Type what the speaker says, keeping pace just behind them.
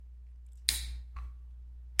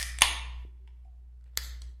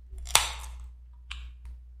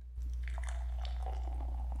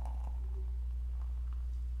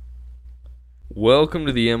Welcome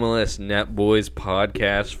to the MLS Net Boys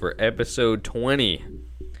podcast for episode 20.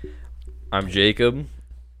 I'm Jacob.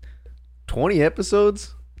 20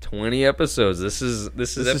 episodes? 20 episodes. This is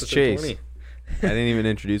episode Chase. 20. I didn't even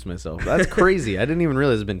introduce myself. That's crazy. I didn't even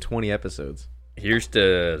realize it's been 20 episodes. Here's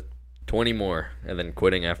to 20 more and then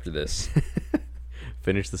quitting after this.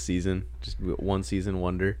 Finish the season. Just one season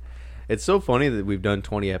wonder. It's so funny that we've done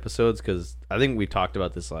 20 episodes because I think we talked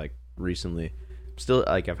about this like recently. Still,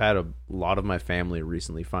 like, I've had a lot of my family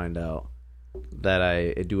recently find out that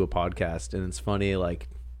I do a podcast, and it's funny, like,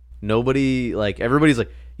 nobody, like, everybody's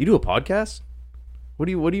like, you do a podcast? What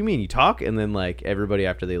do you mean? You talk? And then, like, everybody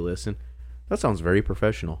after they listen, that sounds very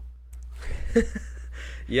professional.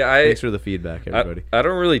 Yeah, thanks for the feedback, everybody. I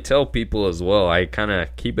don't really tell people as well. I kind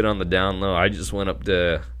of keep it on the down low. I just went up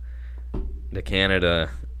to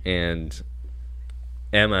Canada, and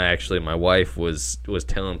Emma, actually, my wife, was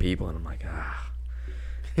telling people, and I'm like,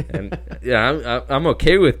 and yeah, I'm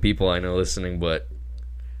okay with people I know listening, but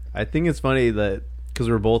I think it's funny that because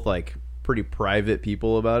we're both like pretty private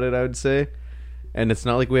people about it, I would say, and it's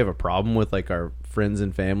not like we have a problem with like our friends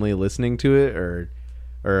and family listening to it,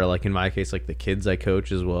 or like in my case, like the kids I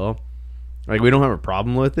coach as well. Like we don't have a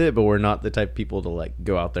problem with it, but we're not the type of people to like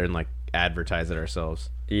go out there and like advertise it ourselves.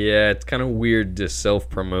 Yeah, it's kind of weird to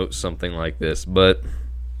self-promote something like this, but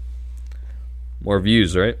more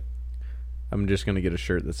views, right? I'm just going to get a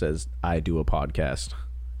shirt that says, I do a podcast,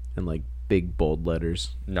 in like big bold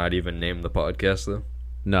letters. Not even name the podcast, though?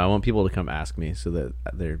 No, I want people to come ask me so that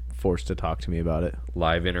they're forced to talk to me about it.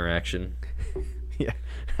 Live interaction. Yeah,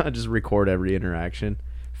 I just record every interaction.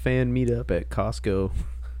 Fan meetup at Costco.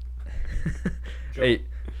 Hey,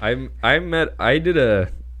 I did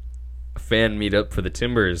a fan meetup for the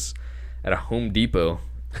Timbers at a Home Depot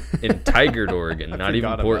in Tigard, Oregon, not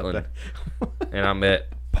even Portland. And I met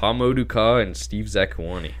Pamo Duka and Steve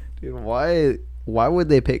Zakuani. Dude, why would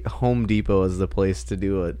they pick Home Depot as the place to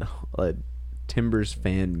do a Timbers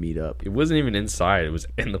fan meetup? It wasn't even inside. It was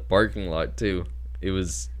in the parking lot, too. It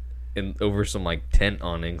was over some, like, tent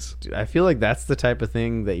awnings. Dude, I feel like that's the type of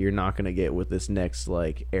thing that you're not going to get with this next,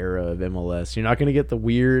 like, era of MLS. You're not going to get the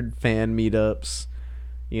weird fan meetups,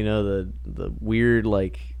 you know, the weird,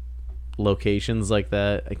 like, locations like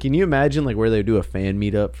that. Can you imagine, like, where they do a fan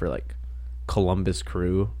meetup for, like, Columbus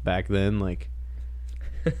Crew back then? Like,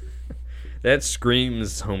 that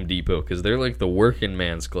screams Home Depot because they're like the working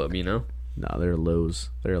man's club, you know? No, they're Lowe's.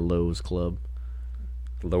 They're a Lowe's club.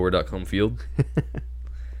 Lower.com field.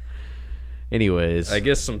 Anyways, I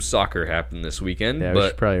guess some soccer happened this weekend. Yeah, but we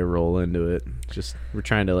should probably roll into it. Just we're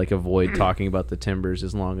trying to like avoid talking about the Timbers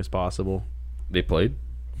as long as possible. They played.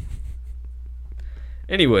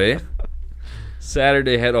 Anyway,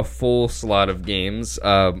 Saturday had a full slot of games.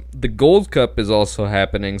 The Gold Cup is also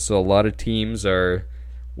happening, so a lot of teams are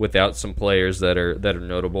without some players that are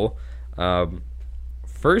notable.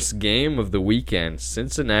 First game of the weekend,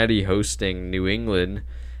 Cincinnati hosting New England,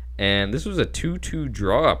 and this was a 2-2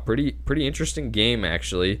 draw. Pretty interesting game,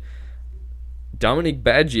 actually. Dominique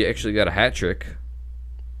Badji actually got a hat trick.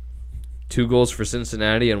 2 goals for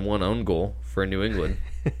Cincinnati and 1 own goal for New England.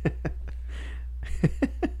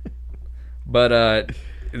 But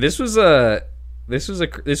this was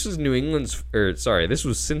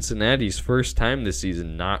Cincinnati's first time this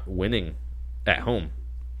season not winning at home.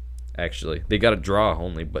 Actually, they got a draw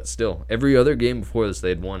only, but still, every other game before this they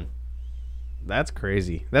had won. That's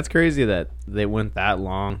crazy. That's crazy that they went that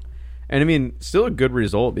long. And I mean, still a good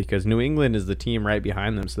result because New England is the team right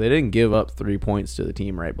behind them, so they didn't give up 3 points to the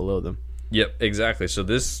team right below them. Yep, exactly. So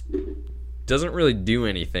this doesn't really do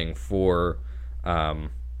anything for.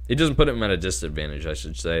 It doesn't put them at a disadvantage, I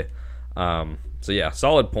should say. So yeah,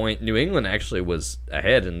 solid point. New England actually was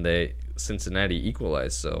ahead, and Cincinnati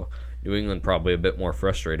equalized. So New England probably a bit more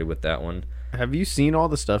frustrated with that one. Have you seen all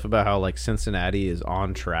the stuff about how like Cincinnati is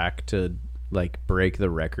on track to like break the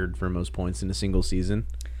record for most points in a single season?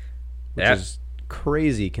 Which is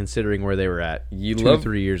crazy considering where they were at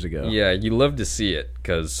 3 years ago. Yeah, you love to see it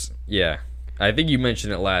because, yeah, I think you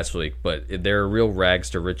mentioned it last week, but they're a real rags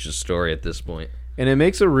to riches story at this point. And it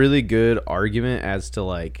makes a really good argument as to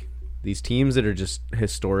like these teams that are just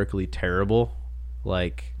historically terrible.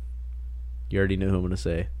 Like, you already know who I'm going to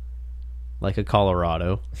say. Like a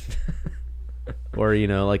Colorado. Or, you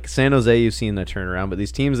know, like San Jose, you've seen the turnaround. But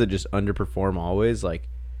these teams that just underperform always, like,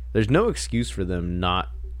 there's no excuse for them not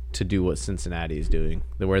to do what Cincinnati is doing.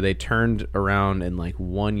 Where they turned around in like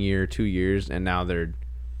 1 year, 2 years, and now they're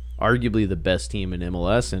arguably the best team in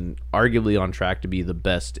MLS and arguably on track to be the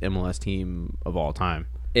best MLS team of all time.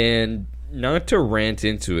 And not to rant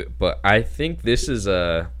into it, but I think this is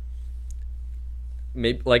a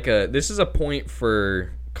point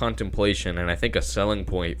for contemplation, and I think a selling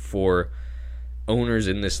point for owners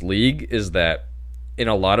in this league is that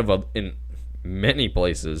in many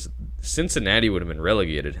places, Cincinnati would have been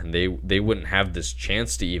relegated, and they wouldn't have this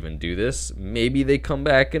chance to even do this. Maybe they come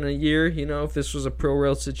back in a year, if this was a pro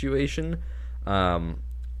rel situation.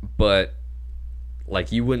 But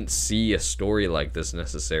like, you wouldn't see a story like this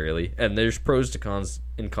necessarily, and there's pros to cons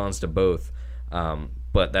and cons to both.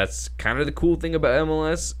 But that's kind of the cool thing about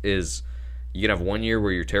MLS is you can have 1 year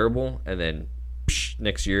where you're terrible, and then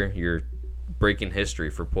next year you're breaking history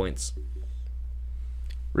for points.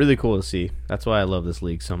 Really cool to see. That's why I love this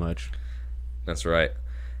league so much. That's right.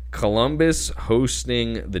 Columbus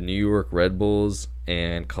hosting the New York Red Bulls,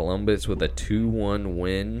 and Columbus with a 2-1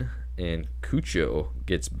 win, and Cucho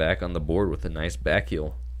gets back on the board with a nice back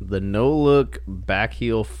heel. The no-look back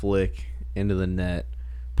heel flick into the net.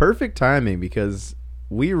 Perfect timing, because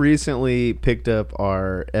we recently picked up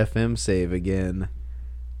our FM save again.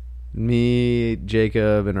 Me,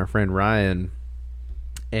 Jacob, and our friend Ryan.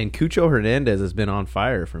 And Cucho Hernandez has been on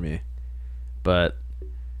fire for me. But,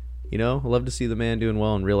 I love to see the man doing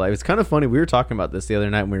well in real life. It's kind of funny. We were talking about this the other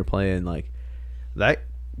night when we were playing. Like, that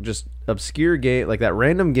just obscure game, like that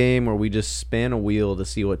random game where we just span a wheel to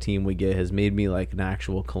see what team we get, has made me like an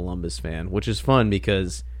actual Columbus fan, which is fun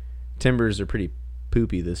because Timbers are pretty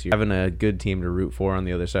poopy this year. Having a good team to root for on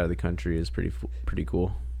the other side of the country is pretty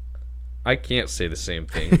cool. I can't say the same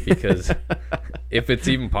thing because if it's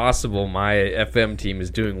even possible, my FM team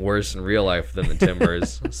is doing worse in real life than the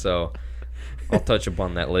Timbers. So I'll touch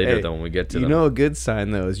upon that later, though, when we get to them. A good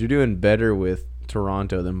sign, though, is you're doing better with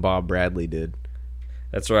Toronto than Bob Bradley did.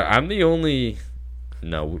 That's right. I'm the only...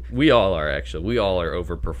 No, we all are, actually. We all are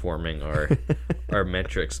overperforming our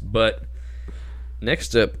metrics. But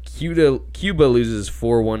next up, Cuba loses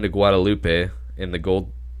 4-1 to Guadalupe in the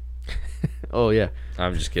gold. Oh, yeah.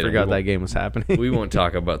 I'm just kidding. Forgot that game was happening. We won't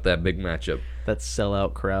talk about that big matchup. That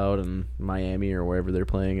sellout crowd in Miami or wherever they're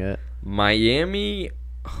playing at. Miami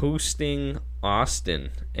hosting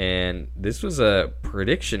Austin. And this was a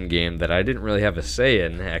prediction game that I didn't really have a say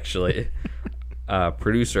in, actually.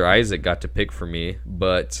 Producer Isaac got to pick for me.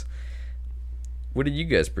 But what did you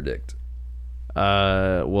guys predict?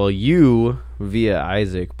 Well, you, via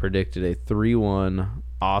Isaac, predicted a 3-1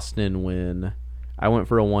 Austin win. I went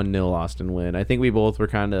for a 1-0 Austin win. I think we both were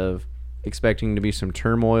kind of expecting to be some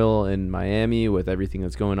turmoil in Miami with everything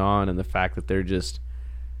that's going on and the fact that they're just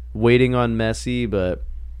waiting on Messi, but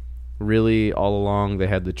really all along they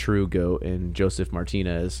had the true GOAT in Josef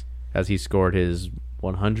Martinez as he scored his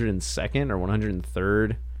 102nd or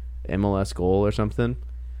 103rd MLS goal or something.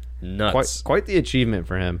 Nuts. Quite the achievement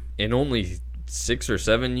for him. In only 6 or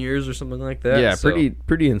 7 years or something like that. Yeah,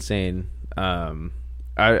 pretty insane.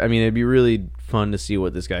 I mean, it'd be really fun to see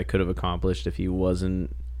what this guy could have accomplished if he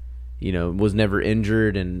wasn't, was never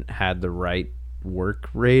injured and had the right work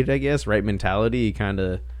rate, I guess, right mentality. He kind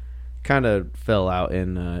of fell out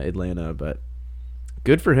in Atlanta, but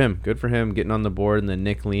good for him. Good for him getting on the board. And then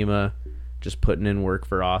Nick Lima just putting in work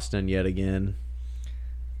for Austin yet again.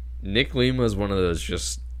 Nick Lima is one of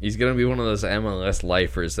those he's going to be one of those MLS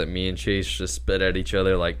lifers that me and Chase just spit at each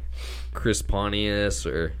other like Chris Pontius,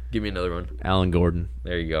 or give me another one. Alan Gordon.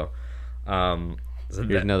 There you go. Here's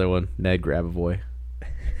another one. Ned Grabavoy.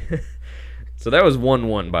 So that was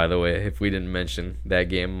 1-1, by the way, if we didn't mention that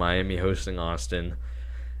game. Miami hosting Austin.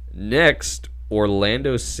 Next,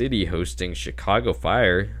 Orlando City hosting Chicago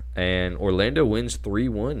Fire, and Orlando wins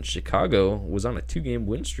 3-1. Chicago was on a 2-game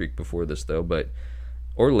win streak before this, though, but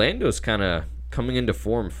Orlando's kind of coming into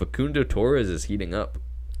form. Facundo Torres is heating up.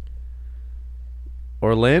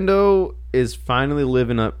 Orlando is finally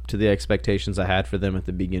living up to the expectations I had for them at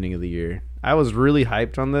the beginning of the year. I was really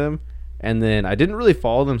hyped on them, and then I didn't really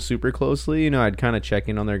follow them super closely. I'd kind of check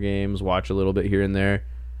in on their games, watch a little bit here and there,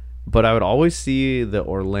 but I would always see the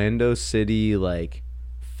Orlando City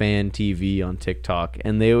fan TV on TikTok,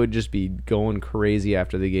 and they would just be going crazy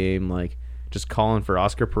after the game, just calling for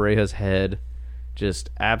Oscar Pareja's head, just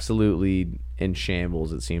absolutely in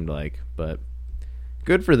shambles, it seemed like. But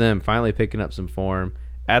good for them, finally picking up some form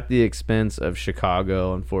at the expense of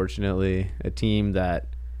Chicago, unfortunately. A team that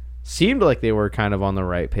seemed like they were kind of on the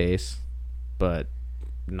right pace, but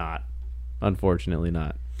not. Unfortunately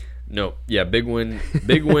not. No, yeah, big win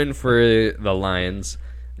for the Lions.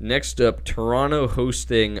 Next up, Toronto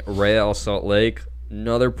hosting Real Salt Lake.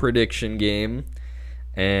 Another prediction game.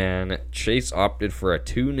 And Chase opted for a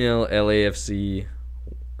 2-0 LAFC.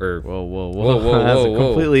 Whoa. That's a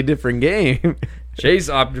completely different game. Chase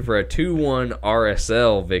opted for a 2-1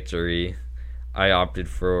 RSL victory. I opted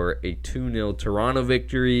for a 2-0 Toronto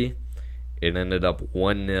victory. It ended up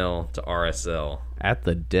 1-0 to RSL. At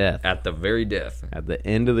the death. At the very death. At the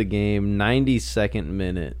end of the game, 92nd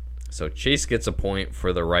minute. So Chase gets a point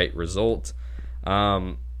for the right result.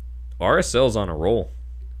 RSL's on a roll.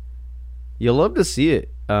 You'll love to see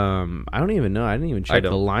it. I don't even know. I didn't even check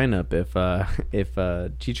the lineup if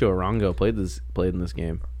Chicho Arango played in this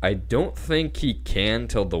game. I don't think he can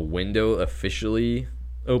till the window officially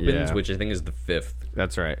opens, which I think is the 5th.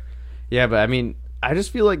 That's right. Yeah, but I mean, I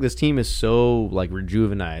just feel like this team is so like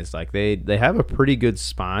rejuvenized. Like they have a pretty good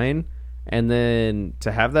spine, and then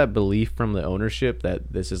to have that belief from the ownership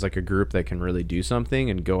that this is like a group that can really do something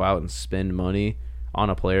and go out and spend money on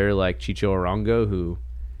a player like Chicho Arango, who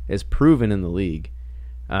is proven in the league.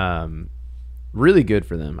 Really good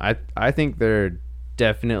for them. I think they're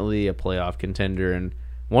definitely a playoff contender and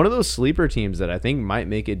one of those sleeper teams that I think might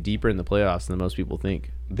make it deeper in the playoffs than most people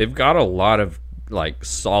think. They've got a lot of like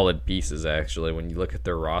solid pieces actually when you look at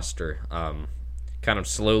their roster. Kind of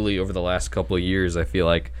slowly over the last couple of years, I feel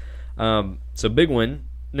like. So big win.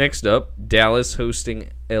 Next up, Dallas hosting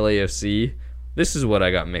LAFC. This is what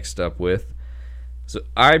I got mixed up with. So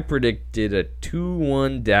I predicted a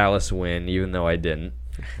 2-1 Dallas win, even though I didn't.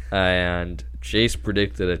 And Chase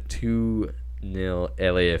predicted a 2-0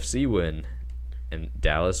 LAFC win. And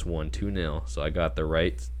Dallas won 2-0. So I got the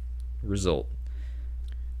right result.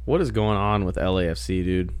 What is going on with LAFC,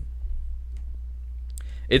 dude?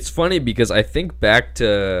 It's funny because I think back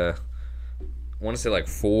to, I want to say like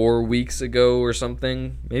 4 weeks ago or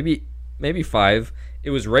something. Maybe 5.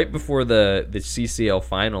 It was right before the CCL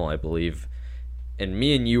final, I believe. And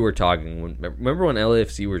me and you were talking. Remember when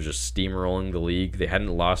LAFC were just steamrolling the league? They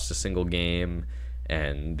hadn't lost a single game,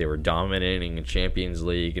 and they were dominating in Champions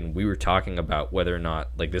League. And we were talking about whether or not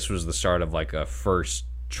like this was the start of like a first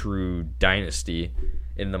true dynasty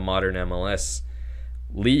in the modern MLS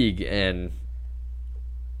league. And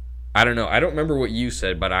I don't know. I don't remember what you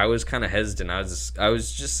said, but I was kind of hesitant. I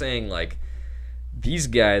was just saying like these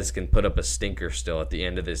guys can put up a stinker still at the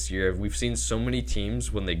end of this year. We've seen so many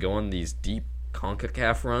teams when they go on these deep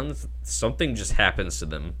CONCACAF runs, something just happens to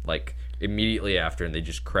them like immediately after, and they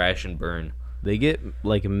just crash and burn. They get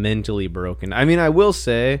like mentally broken. I mean, I will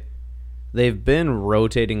say they've been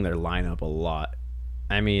rotating their lineup a lot.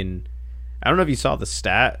 I mean, I don't know if you saw the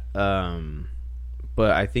stat,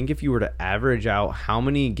 but I think if you were to average out how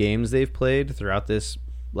many games they've played throughout this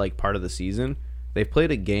like part of the season, they've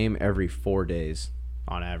played a game every 4 days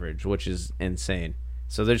on average, which is insane.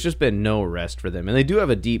 So there's just been no rest for them. And they do have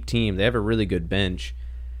a deep team. They have a really good bench.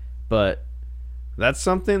 But that's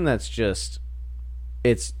something that's just,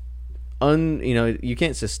 you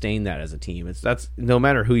can't sustain that as a team. That's no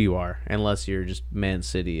matter who you are, unless you're just Man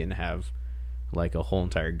City and have like a whole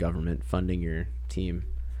entire government funding your team.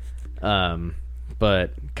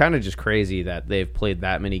 But kind of just crazy that they've played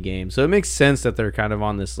that many games. So it makes sense that they're kind of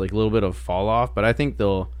on this like little bit of fall off, but I think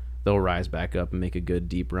they'll rise back up and make a good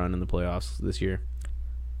deep run in the playoffs this year.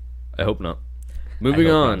 I hope not. Moving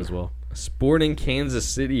on as well. Sporting Kansas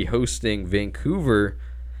City hosting Vancouver,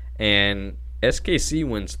 and SKC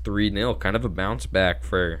wins 3-0. Kind of a bounce back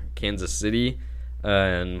for Kansas City.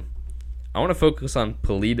 And I want to focus on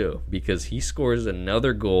Pulido because he scores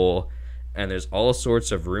another goal, and there's all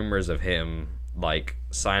sorts of rumors of him like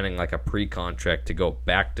signing like a pre-contract to go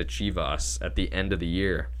back to Chivas at the end of the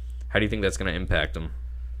year. How do you think that's going to impact him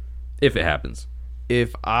if it happens?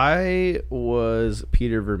 If I was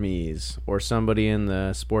Peter Vermees or somebody in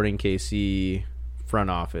the Sporting KC front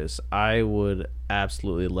office, I would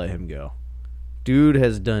absolutely let him go. Dude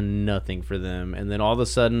has done nothing for them, and then all of a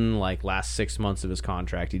sudden, like last 6 months of his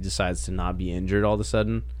contract, he decides to not be injured all of a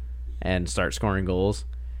sudden and start scoring goals.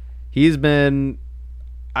 He's been,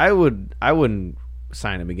 I wouldn't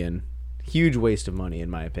sign him again. Huge waste of money, in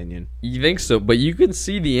my opinion. You think so? But you can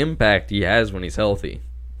see the impact he has when he's healthy.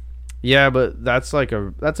 Yeah, but that's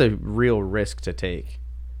a real risk to take.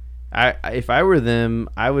 If I were them,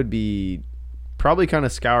 I would be probably kind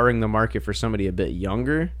of scouring the market for somebody a bit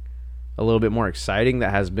younger, a little bit more exciting, that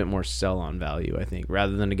has a bit more sell-on value, I think,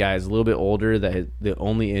 rather than a guy who's a little bit older that the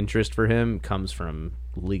only interest for him comes from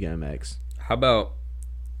Liga MX. How about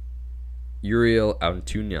Uriel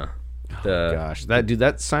Antuna? Gosh,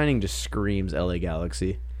 that signing just screams LA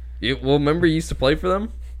Galaxy. Well, remember he used to play for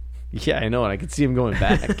them? Yeah, I know, and I could see him going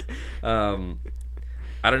back. I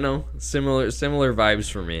don't know. Similar vibes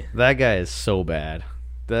for me. That guy is so bad.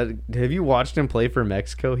 Have you watched him play for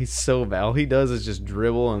Mexico? He's so bad. All he does is just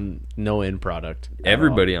dribble and no end product.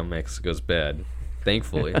 Everybody on Mexico's bad,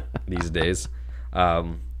 thankfully, these days.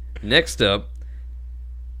 Next up,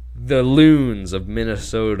 the Loons of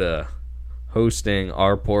Minnesota hosting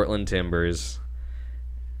our Portland Timbers.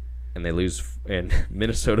 and they lose, and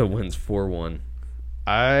Minnesota wins 4-1.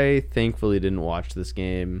 I thankfully didn't watch this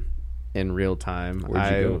game in real time.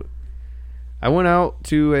 Where'd you go? I went out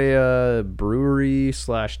to a brewery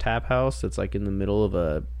 / tap house that's like in the middle of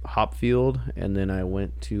a hop field, and then I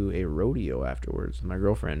went to a rodeo afterwards with my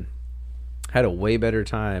girlfriend. Had a way better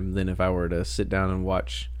time than if I were to sit down and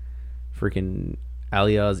watch freaking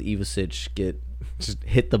Alijaz Ivasic just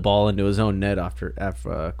hit the ball into his own net after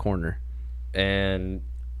a corner. And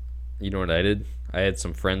you know what I did? I had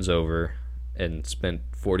some friends over and spent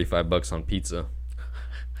 $45 on pizza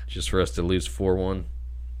just for us to lose 4-1.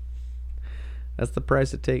 That's the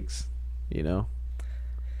price it takes, you know.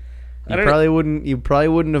 You I probably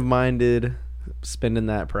wouldn't have minded spending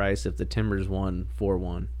that price if the Timbers won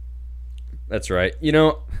 4-1. That's right. You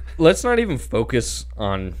know, let's not even focus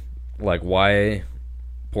on like why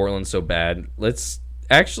Portland's so bad. Let's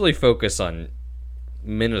actually focus on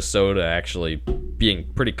Minnesota actually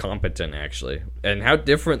being pretty competent actually, and how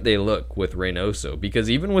different they look with Reynoso, because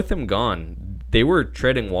even with him gone, they were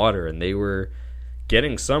treading water and they were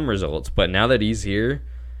getting some results, but now that he's here,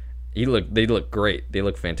 they look great. They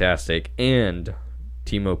look fantastic, and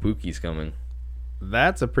Timo Pukki's coming.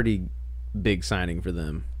 That's a pretty big signing for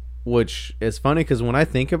them, which is funny because when I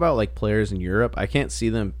think about like players in Europe, I can't see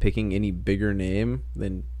them picking any bigger name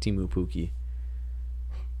than Timo Pukki.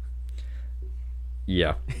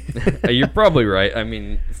 Yeah, you're probably right. I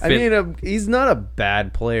mean, he's not a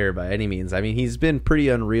bad player by any means. I mean, he's been pretty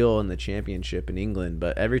unreal in the championship in England,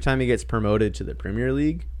 but every time he gets promoted to the Premier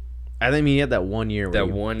League, I think he had that 1 year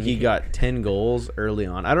where he got 10 goals early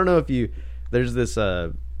on. I don't know if there's this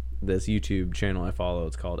YouTube channel I follow.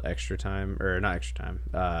 It's called Extra Time, or not Extra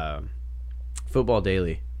Time, Football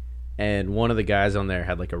Daily, and one of the guys on there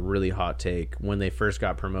had like a really hot take when they first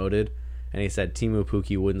got promoted. And he said Timo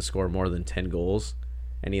Pukki wouldn't score more than 10 goals.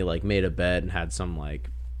 And he like made a bet and had some like,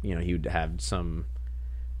 you know, he would have some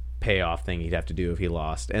payoff thing he'd have to do if he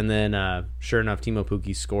lost. And then sure enough, Timo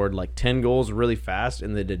Pukki scored like 10 goals really fast,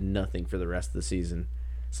 and they did nothing for the rest of the season.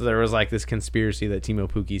 So there was like this conspiracy that Timo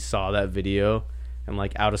Pukki saw that video and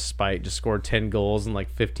like out of spite just scored 10 goals in like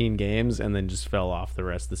 15 games and then just fell off the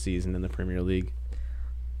rest of the season in the Premier League.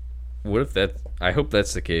 What if that? I hope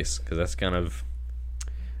that's the case, because that's kind of...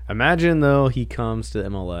 Imagine, though, he comes to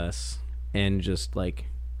MLS and just, like,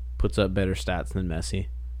 puts up better stats than Messi.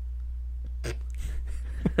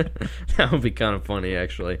 That would be kind of funny,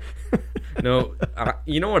 actually. No,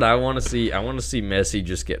 you know what I want to see? I want to see Messi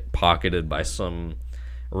just get pocketed by some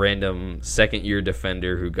random second-year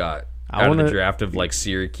defender who got out of the draft of, like,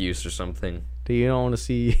 Syracuse or something. Do you don't want to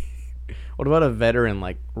see... What about a veteran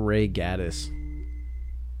like Ray Gaddis?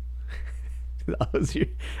 That was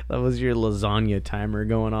your lasagna timer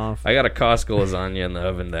going off. I got a Costco lasagna in the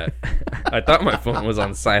oven that I thought my phone was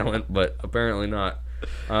on silent, but apparently not.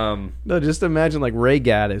 No, just imagine like Ray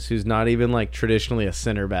Gaddis, who's not even like traditionally a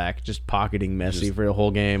center back, just pocketing Messi for the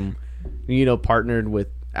whole game. You know, partnered with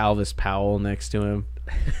Alvis Powell next to him.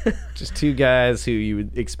 Just two guys who you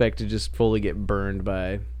would expect to just fully get burned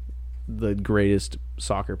by the greatest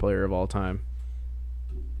soccer player of all time.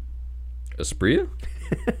 Asprilla?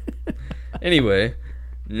 Anyway,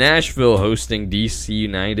 Nashville hosting DC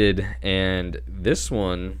United, and this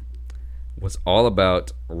one was all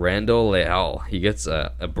about Randall Leal. He gets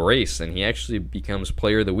a brace, and he actually becomes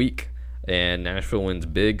Player of the Week, and Nashville wins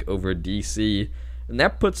big over DC, and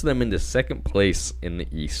that puts them into second place in the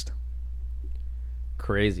East.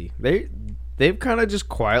 Crazy. They've kind of just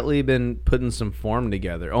quietly been putting some form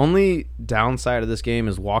together. Only downside of this game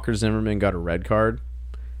is Walker Zimmerman got a red card,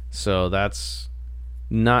 so that's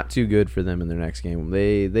not too good for them in their next game.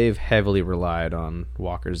 They've heavily relied on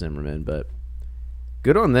Walker Zimmerman, but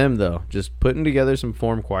good on them though. Just putting together some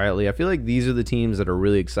form quietly. I feel like these are the teams that are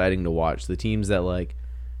really exciting to watch. The teams that like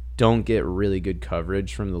don't get really good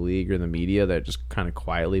coverage from the league or the media, that just kind of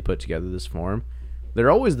quietly put together this form.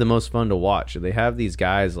 They're always the most fun to watch. They have these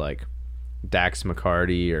guys like Dax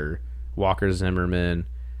McCarty or Walker Zimmerman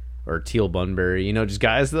or Teal Bunbury, you know, just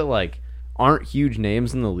guys that like aren't huge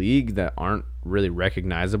names in the league, that aren't really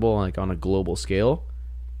recognizable like on a global scale,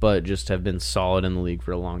 but just have been solid in the league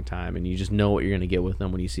for a long time, and you just know what you're going to get with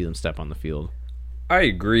them when you see them step on the field. I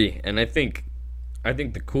agree, and I think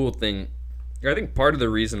the cool thing, I think part of the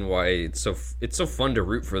reason why it's so fun to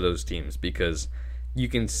root for those teams, because you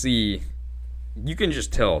can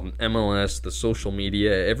just tell MLS, the social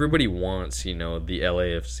media, everybody wants, you know, the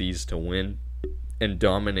LAFCs to win and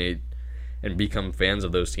dominate and become fans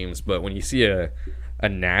of those teams. But when you see a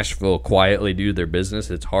Nashville quietly do their business,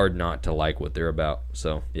 it's hard not to like what they're about.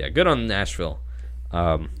 So, yeah, good on Nashville.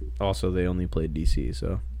 Also, they only played DC,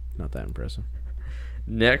 so not that impressive.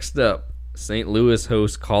 Next up, St. Louis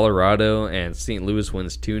hosts Colorado, and St. Louis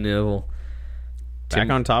wins 2-0. Back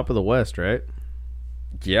on top of the West, right?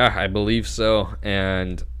 Yeah, I believe so.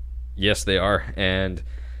 And yes, they are. And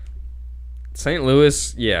St.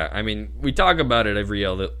 Louis, yeah, I mean, we talk about it every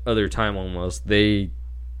other time almost.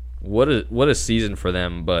 What a season for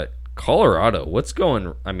them. But Colorado,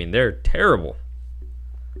 I mean, they're terrible.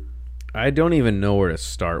 I don't even know where to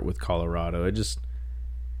start with Colorado.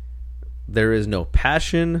 There is no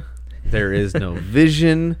passion. There is no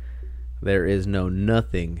vision. There is no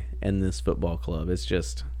nothing in this football club. It's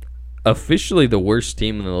just officially the worst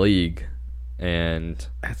team in the league, and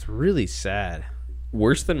that's really sad.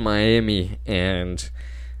 Worse than Miami, and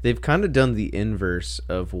they've kind of done the inverse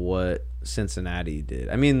of what Cincinnati did.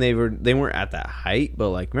 I mean, they weren't at that height, but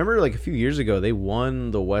like remember like a few years ago they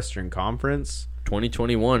won the Western Conference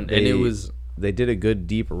 2021, and they did a good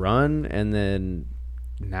deep run, and then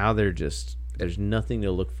now there's nothing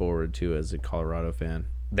to look forward to as a Colorado fan.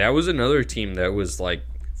 That was another team that was like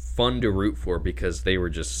fun to root for because they were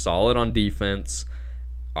just solid on defense.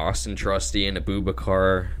 Austin Trusty and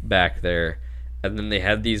Abubakar back there. And then they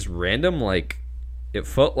had these random, like, it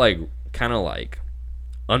felt like kind of like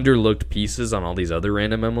underlooked pieces on all these other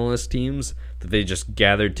random MLS teams that they just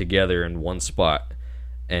gathered together in one spot.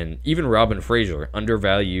 And even Robin Fraser,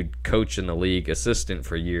 undervalued coach in the league, assistant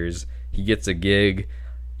for years, he gets a gig.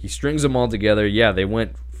 He strings them all together. Yeah, they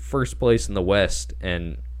went first place in the West.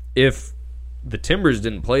 And if the Timbers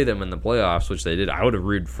didn't play them in the playoffs, which they did, I would have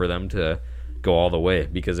rooted for them to go all the way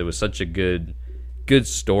because it was such a good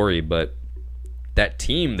story. But that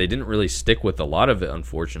team, they didn't really stick with a lot of it,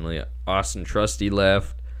 unfortunately. Austin Trusty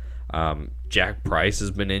left. Jack Price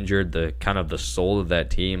has been injured, the kind of the soul of that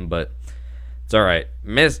team, but it's all right.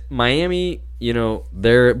 Miami,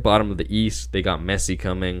 they're bottom of the East. They got Messi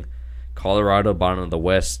coming. Colorado, bottom of the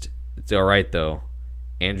West. It's all right, though.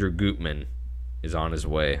 Andrew Gutman is on his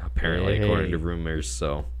way, apparently, according to rumors.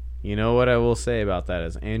 So, you know what I will say about that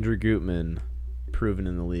is Andrew Gutman proven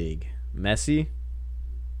in the league. Messi,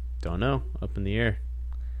 don't know, up in the air.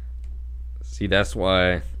 See, that's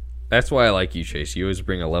why I like you, Chase. You always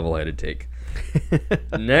bring a level-headed take.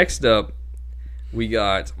 Next up, we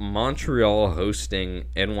got Montreal hosting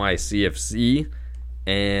NYCFC,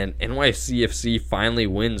 and NYCFC finally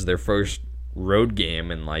wins their first road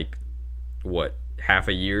game in half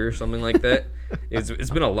a year or something like that. It's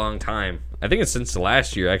been a long time. I think it's since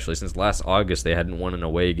last year, actually. Since last August, they hadn't won an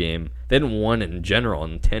away game. They hadn't won in general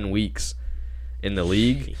in 10 weeks in the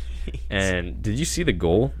league. And did you see the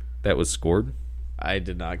goal that was scored? I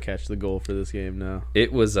did not catch the goal for this game, no.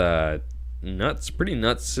 It was a pretty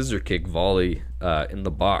nuts scissor kick volley in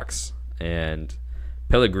the box. And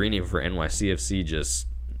Pellegrini for NYCFC just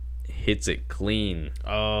hits it clean.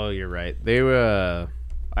 Oh, you're right. They were...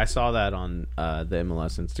 I saw that on the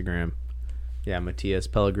MLS Instagram. Yeah, Matias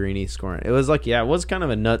Pellegrini scoring. It was it was kind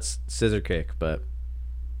of a nuts scissor kick, but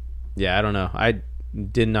yeah, I don't know. I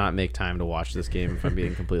did not make time to watch this game, if I'm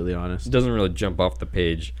being completely honest. It doesn't really jump off the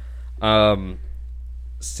page. San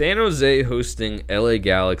Jose hosting LA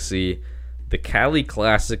Galaxy, the Cali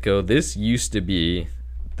Clasico. This used to be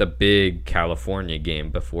the big California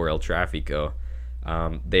game before El Tráfico.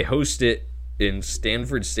 They host it in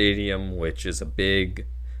Stanford Stadium, which is a big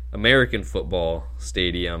American football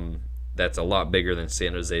stadium that's a lot bigger than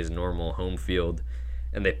San Jose's normal home field.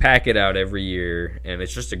 And they pack it out every year, and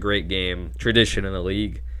it's just a great game, tradition in the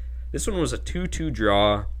league. This one was a 2-2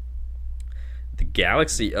 draw. The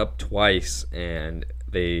Galaxy up twice, and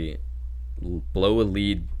they blow a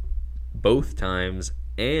lead both times,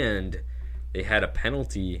 and they had a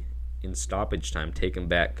penalty in stoppage time taken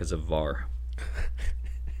back because of VAR.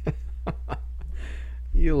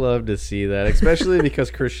 You love to see that, especially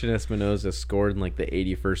because Christian Espinoza scored in the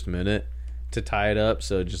 81st minute to tie it up.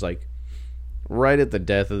 So just right at the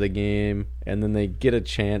death of the game, and then they get a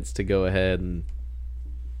chance to go ahead, and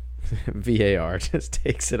VAR just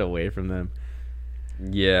takes it away from them.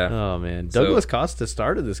 Yeah. Oh man, Douglas Costa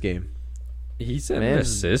started this game. He sent an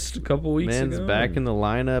assist a couple weeks ago. Man's back in the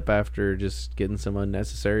lineup after just getting some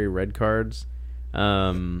unnecessary red cards.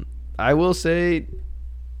 I will say,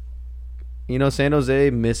 San Jose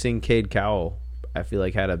missing Cade Cowell, I feel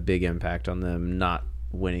like had a big impact on them not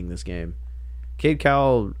winning this game. Cade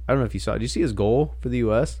Cowell, I don't know if you saw it. Did you see his goal for the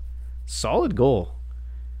U.S.? Solid goal.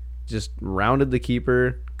 Just rounded the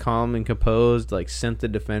keeper, calm and composed, sent the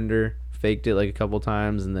defender, faked it a couple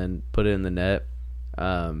times, and then put it in the net.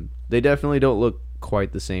 They definitely don't look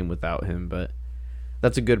quite the same without him, but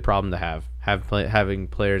that's a good problem to have. Having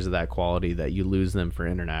players of that quality that you lose them for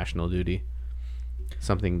international duty.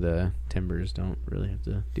 Something the Timbers don't really have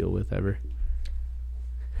to deal with ever.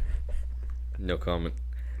 No comment.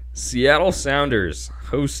 Seattle Sounders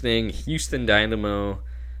hosting Houston Dynamo.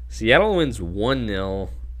 Seattle wins 1-0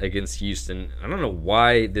 against Houston. I don't know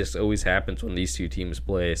why this always happens when these two teams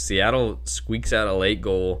play. Seattle squeaks out a late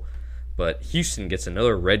goal, but Houston gets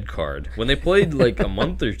another red card. When they played like a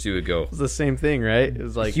month or two ago, It's the same thing, right? It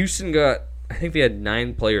was like Houston got, I think they had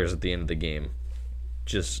 9 players at the end of the game.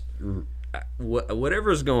 Just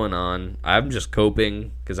whatever's going on, I'm just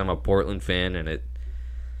coping because I'm a Portland fan and it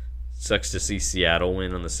sucks to see Seattle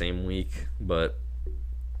win on the same week. But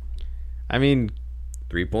I mean,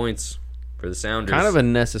 3 points for the Sounders. kind of a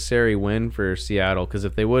necessary win for Seattle, because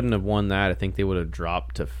if they wouldn't have won that, I think they would have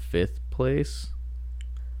dropped to 5th place.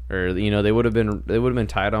 Or they would have been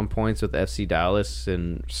tied on points with FC Dallas,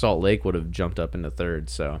 and Salt Lake would have jumped up into 3rd.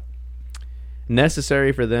 So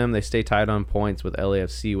necessary for them. They stay tied on points with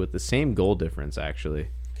LAFC with the same goal difference, actually.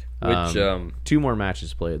 Which 2 more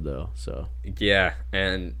matches played though. So yeah,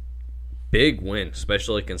 and big win,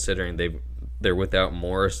 especially considering they're without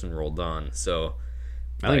Morris and Roldan. So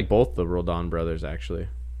I think both the Roldan brothers, actually.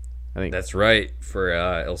 I think that's right for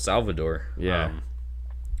El Salvador. Yeah.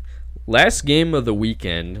 Last game of the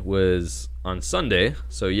weekend was on Sunday,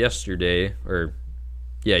 so yesterday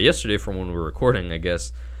from when we're recording, I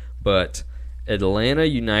guess. But Atlanta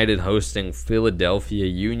United hosting Philadelphia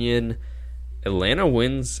Union. Atlanta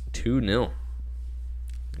wins 2-0.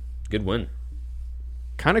 Good win.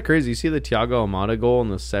 Kind of crazy. You see the Thiago Almada goal in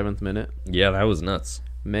the 7th minute? Yeah, that was nuts.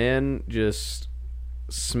 Man just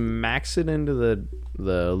smacks it into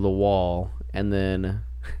the wall, and then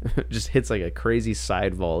just hits like a crazy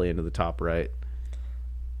side volley into the top right.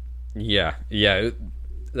 Yeah.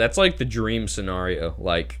 That's like the dream scenario.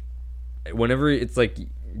 Like, whenever it's like,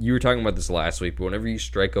 you were talking about this last week, but whenever you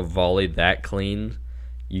strike a volley that clean,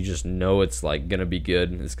 you just know it's like going to be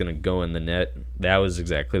good. It's going to go in the net. That was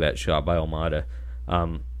exactly that shot by Almada.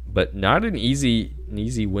 But not an easy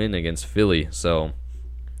win against Philly. So,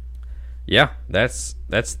 yeah, that's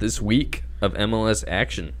this week of MLS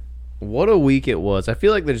action. What a week it was. I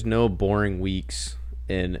feel like there's no boring weeks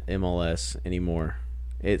in MLS anymore.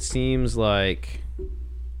 It seems like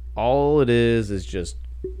all it is just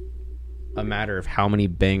a matter of how many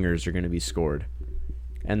bangers are going to be scored.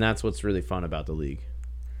 And that's what's really fun about the league.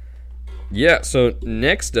 Yeah, so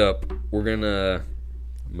next up, we're going to...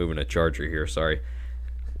 Moving a charger here, sorry.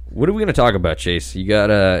 What are we going to talk about, Chase? You got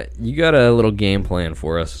a little game plan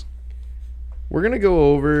for us. We're going to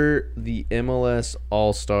go over the MLS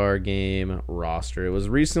All-Star Game roster. It was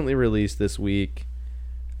recently released this week.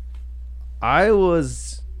 I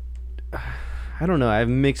don't know, I have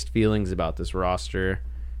mixed feelings about this roster.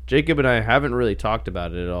 Jacob and I haven't really talked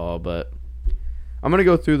about it at all, but I'm going to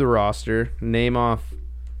go through the roster, name off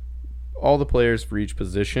all the players for each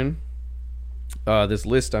position. This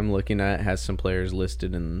list I'm looking at has some players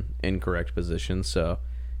listed in incorrect positions, so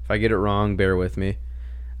if I get it wrong, bear with me.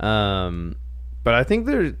 But I think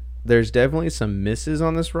there's definitely some misses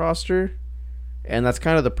on this roster, and that's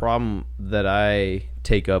kind of the problem that I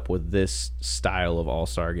take up with this style of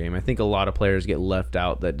all-star game. I think a lot of players get left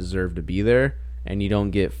out that deserve to be there, and you don't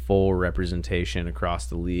get full representation across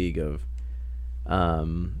the league of,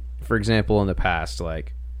 for example, in the past,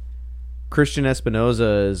 like Christian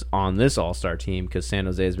Espinoza is on this all-star team because San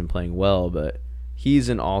Jose has been playing well, but he's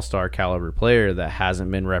an all-star caliber player that hasn't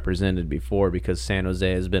been represented before because San Jose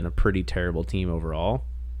has been a pretty terrible team overall.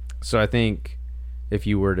 So I think if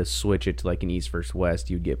you were to switch it to like an East versus West,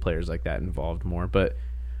 you'd get players like that involved more. But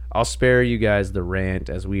I'll spare you guys the rant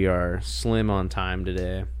as we are slim on time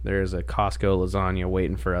today. There's a Costco lasagna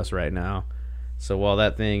waiting for us right now. So while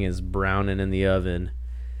that thing is browning in the oven,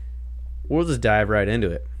 we'll just dive right into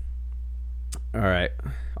it. All right.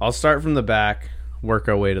 I'll start from the back, work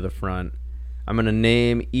our way to the front. I'm going to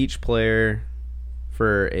name each player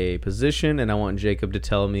for a position, and I want Jacob to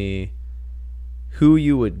tell me who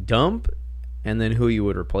you would dump and then who you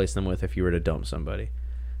would replace them with if you were to dump somebody.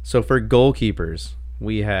 So for goalkeepers,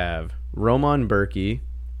 we have Roman Berkey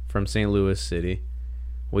from St. Louis City.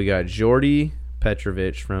 We got Jordi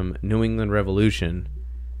Petrovic from New England Revolution.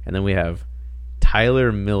 And then we have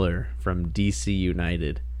Tyler Miller from DC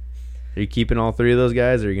United. Are you keeping all three of those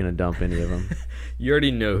guys, or are you going to dump any of them? You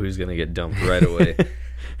already know who's going to get dumped right away.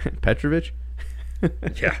 Petrovic?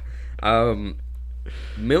 Yeah.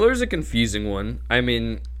 Miller's a confusing one. I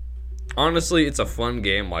mean, honestly, it's a fun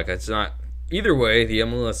game. Like, it's not... Either way, the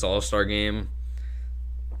MLS All-Star Game...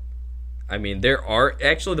 I mean, there are...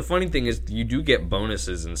 Actually, the funny thing is you do get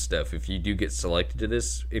bonuses and stuff if you do get selected to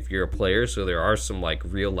this, if you're a player. So there are some, like,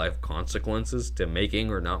 real-life consequences to making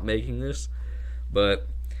or not making this. But...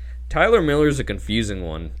 Tyler Miller's a confusing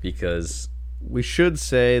one because We should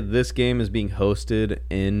say this game is being hosted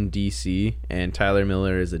in D.C., and Tyler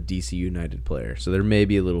Miller is a D.C. United player, so there may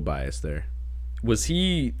be a little bias there. Was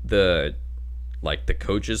he the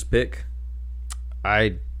coach's pick?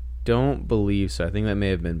 I don't believe so. I think that may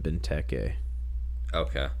have been Benteke.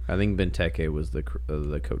 Okay. I think Benteke was the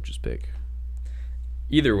coach's pick.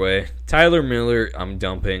 Either way, Tyler Miller, I'm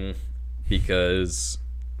dumping because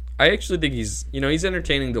I actually think he's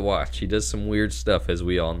entertaining to watch. He does some weird stuff, as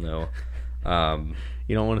we all know.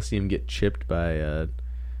 You don't want to see him get chipped by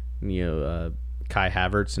Kai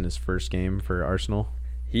Havertz in his first game for Arsenal.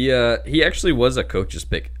 He actually was a coach's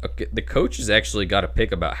pick. Okay, the coach has actually got a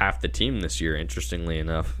pick about half the team this year, interestingly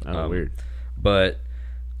enough. Weird. But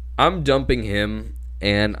I'm dumping him,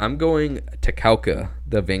 and I'm going to Kauka,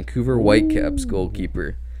 the Vancouver Whitecaps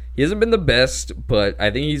goalkeeper. He hasn't been the best, but I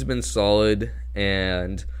think he's been solid,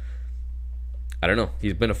 and I don't know.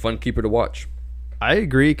 He's been a fun keeper to watch. I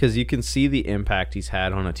agree, because you can see the impact he's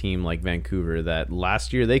had on a team like Vancouver, that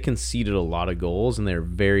last year they conceded a lot of goals and they're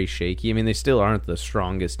very shaky. I mean, they still aren't the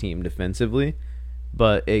strongest team defensively,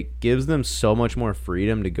 but it gives them so much more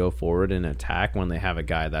freedom to go forward and attack when they have a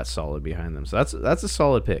guy that's solid behind them. So that's a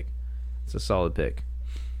solid pick. It's a solid pick.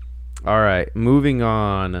 All right, moving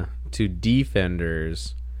on to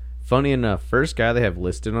defenders. Funny enough, first guy they have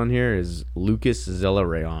listed on here is Lucas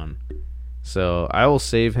Zelarayan. So I will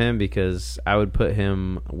save him because I would put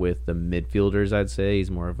him with the midfielders, I'd say. He's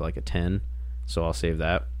more of like a 10, so I'll save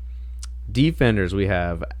that. Defenders, we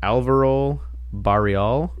have Alvaro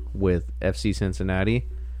Barrial with FC Cincinnati,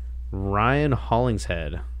 Ryan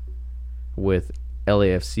Hollingshead with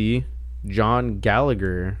LAFC, John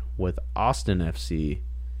Gallagher with Austin FC,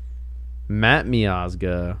 Matt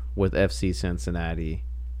Miazga with FC Cincinnati,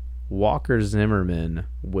 Walker Zimmerman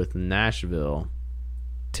with Nashville,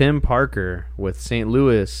 Tim Parker with St.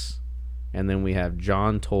 Louis, and then we have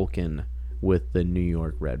John Tolkien with the New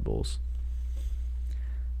York Red Bulls.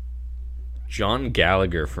 John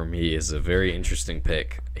Gallagher, for me, is a very interesting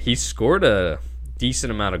pick. He scored a decent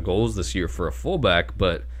amount of goals this year for a fullback,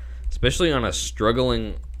 but especially on a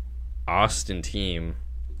struggling Austin team,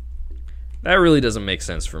 that really doesn't make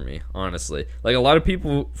sense for me, honestly. Like, a lot of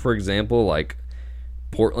people, for example, like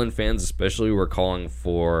Portland fans especially, were calling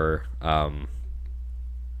for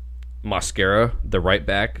Mosquera, the right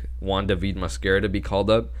back, Juan David Mosquera, to be called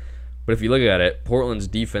up. But if you look at it, Portland's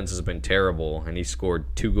defense has been terrible, and he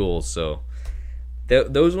scored 2 goals. So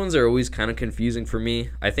those ones are always kind of confusing for me.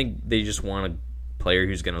 I think they just want a player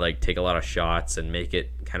who's going to take a lot of shots and make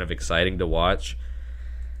it kind of exciting to watch.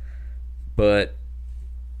 But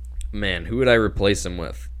man, who would I replace him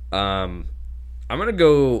with? I'm going to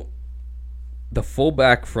go the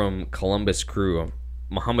fullback from Columbus Crew,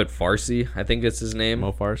 Mohamed Farsi, I think it's his name.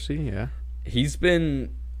 Mo Farsi, yeah. He's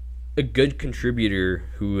been a good contributor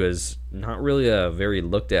who is not really a very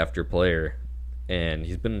looked-after player, and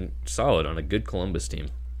he's been solid on a good Columbus team.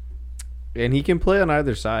 And he can play on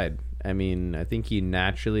either side. I mean, I think he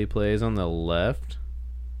naturally plays on the left.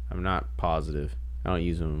 I'm not positive. I don't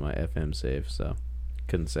use him in my FM save, so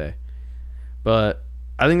couldn't say. But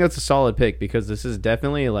I think that's a solid pick because this is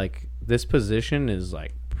definitely this position is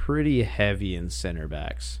pretty heavy in center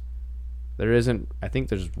backs. There isn't, I think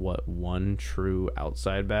there's one true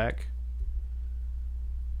outside back,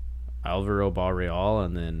 Alvaro Barrial,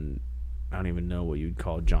 and then I don't even know what you'd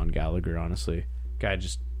call John Gallagher, honestly. Guy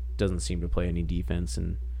just doesn't seem to play any defense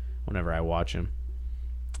and whenever I watch him.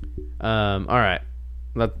 All right,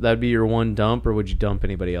 that'd be your one dump, or would you dump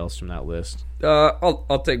anybody else from that list?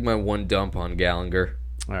 I'll take my one dump on Gallagher.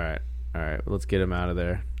 All right, let's get him out of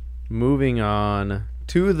there. Moving on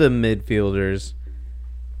to the midfielders.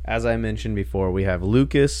 As I mentioned before, we have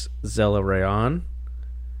Lucas Zelarayan,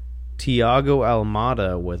 Thiago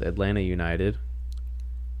Almada with Atlanta United.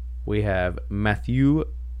 We have Mathieu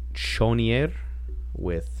Chonier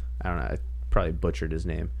with, I don't know, I probably butchered his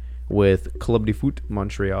name, with Club de Foot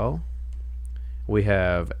Montreal. We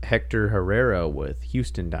have Hector Herrera with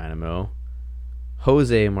Houston Dynamo,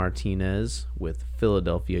 Jose Martinez with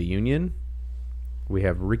Philadelphia Union. We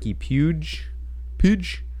have Ricky Puig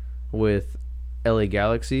with LA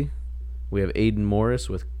Galaxy. We have Aiden Morris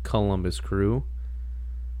with Columbus Crew.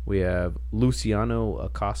 We have Luciano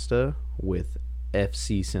Acosta with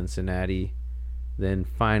FC Cincinnati. Then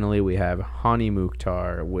finally we have Hani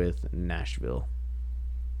Mukhtar with Nashville.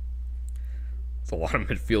 It's a lot of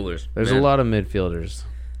midfielders. There's a lot of midfielders.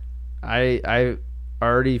 I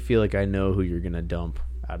already feel like I know who you're going to dump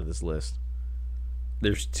out of this list.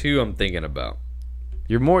 There's 2 I'm thinking about.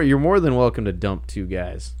 You're more than welcome to dump 2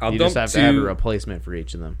 guys. You just have to have a replacement for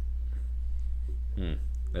each of them.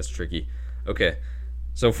 That's tricky. Okay.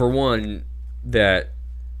 So for one that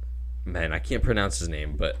man, I can't pronounce his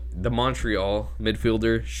name, but the Montreal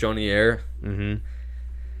midfielder, Chonier. Mm-hmm.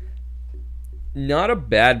 Not a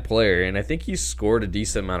bad player, and I think he's scored a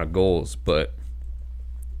decent amount of goals, but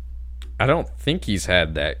I don't think he's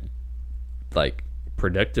had that, like,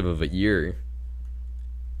 productive of a year,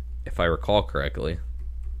 if I recall correctly.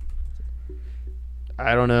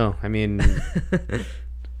 I don't know. I mean,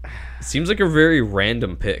 seems like a very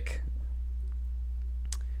random pick.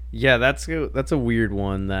 Yeah, that's a weird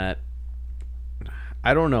one that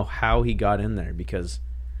I don't know how he got in there because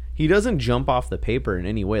he doesn't jump off the paper in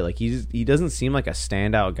any way. Like he doesn't seem like a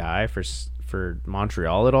standout guy for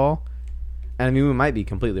Montreal at all. And I mean, we might be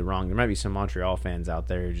completely wrong. There might be some Montreal fans out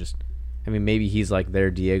there who just, I mean, maybe he's like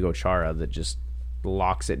their Diego Chara that just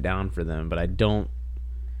locks it down for them. But I don't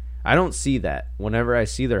see that. Whenever I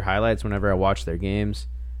see their highlights, whenever I watch their games,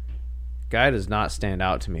 guy does not stand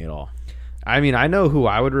out to me at all. I mean, I know who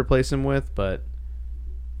I would replace him with, but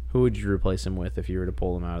who would you replace him with if you were to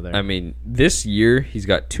pull him out of there? I mean, this year he's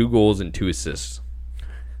got 2 goals and 2 assists,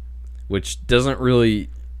 which doesn't really.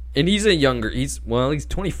 And he's a younger. He's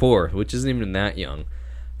 24, which isn't even that young.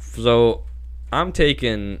 So I'm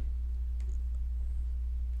taking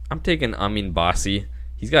Amin Bassi.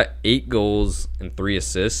 He's got 8 goals and 3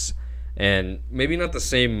 assists, and maybe not the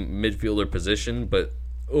same midfielder position, but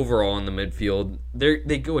overall in the midfield,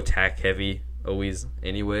 they go attack heavy always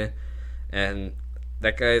anyway, and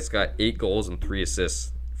that guy's got 8 goals and 3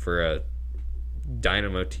 assists for a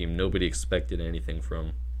Dynamo team nobody expected anything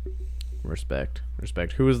from. Respect.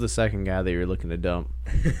 Who was the second guy that you're looking to dump?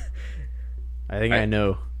 I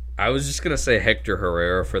know. I was just gonna say Hector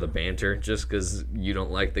Herrera for the banter, just because you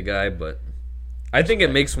don't like the guy, but I think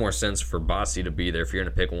it makes more sense for Bassi to be there if you're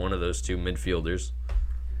gonna pick one of those 2 midfielders.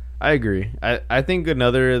 I agree. I think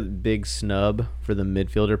another big snub for the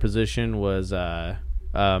midfielder position was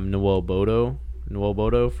Noel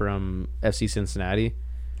Bodo from FC Cincinnati.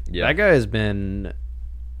 Yeah. That guy has been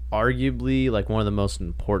arguably like one of the most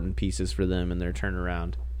important pieces for them in their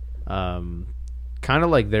turnaround. Kind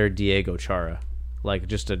of like their Diego Chara. Like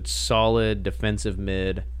just a solid defensive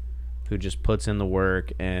mid who just puts in the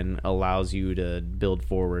work and allows you to build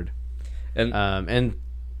forward. And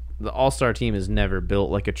the All-Star team is never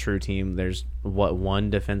built like a true team. There's,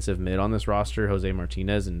 one defensive mid on this roster, Jose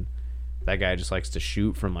Martinez, and that guy just likes to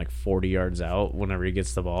shoot from like 40 yards out whenever he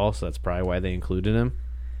gets the ball, so that's probably why they included him.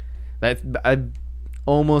 I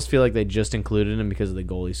almost feel like they just included him because of the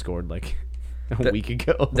goal he scored like a week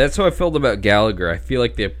ago. That's how I felt about Gallagher. I feel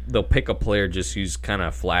like they'll pick a player just who's kind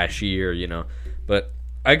of flashy or, but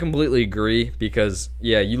I completely agree because,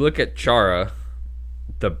 yeah, you look at Chara,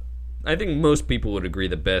 I think most people would agree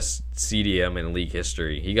the best CDM in league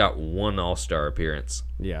history. He got 1 All-Star appearance.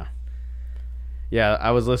 Yeah. Yeah, I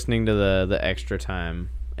was listening to the Extra Time,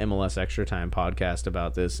 MLS Extra Time podcast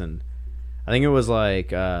about this, and I think it was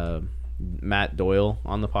like Matt Doyle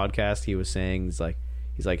on the podcast. He was saying,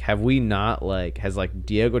 he's like, have we not, has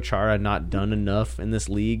Diego Chara not done enough in this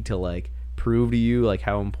league to prove to you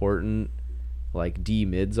how important D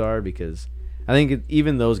mids are? Because I think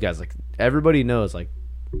even those guys, everybody knows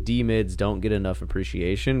D mids don't get enough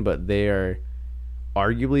appreciation, but they are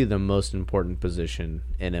arguably the most important position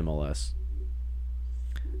in MLS.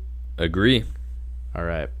 Agree. All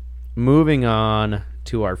right. Moving on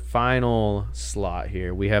to our final slot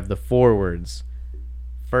here. We have the forwards.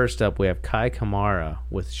 First up, we have Kai Kamara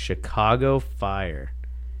with Chicago Fire.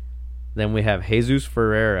 Then we have Jesus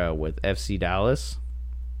Ferreira with FC Dallas.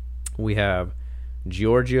 We have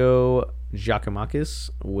Giorgio Giacomakis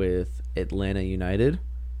with Atlanta United.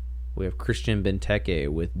 We have Christian Benteke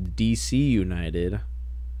with DC United.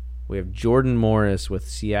 We have Jordan Morris with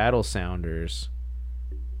Seattle Sounders.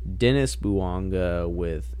 Dennis Bouanga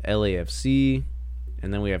with LAFC.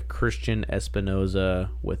 And then we have Christian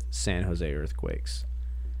Espinoza with San Jose Earthquakes.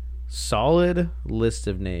 Solid list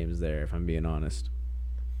of names there, if I'm being honest.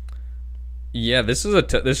 Yeah, this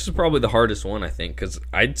is probably the hardest one, I think, because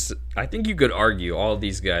I think you could argue all of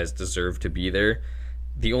these guys deserve to be there.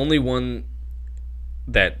 The only one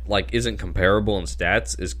that isn't comparable in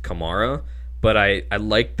stats is Kamara, but I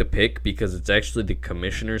like the pick because it's actually the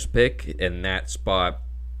commissioner's pick, and that spot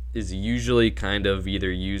is usually kind of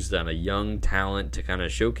either used on a young talent to kind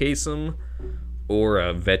of showcase them or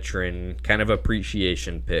a veteran kind of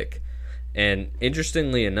appreciation pick. And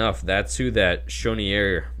interestingly enough, that's who that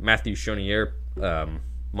Matthew Chonier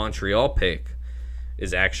Montreal pick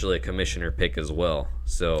is actually a commissioner pick as well.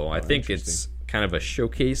 So I think it's kind of a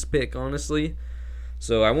showcase pick, honestly.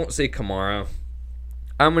 So I won't say Kamara.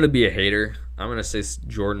 I'm going to be a hater. I'm going to say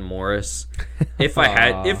Jordan Morris. If I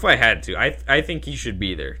had to. I think he should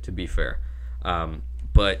be there, to be fair.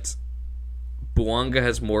 But Buanga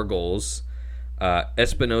has more goals.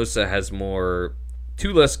 Espinosa has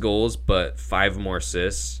 2 less goals, but 5 more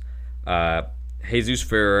assists. Jesus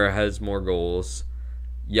Ferreira has more goals.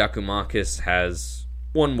 Yakumakis has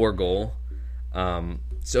 1 more goal.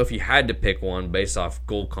 So if you had to pick one based off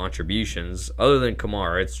goal contributions, other than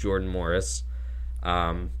Kamara, it's Jordan Morris.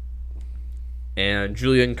 And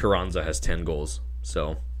Julian Carranza has 10 goals.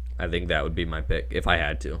 So I think that would be my pick if I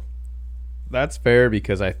had to. That's fair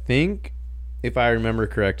because I think, if I remember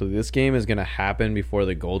correctly, this game is going to happen before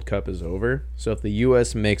the Gold Cup is over. So if the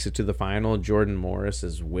U.S. makes it to the final, Jordan Morris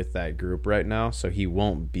is with that group right now, so he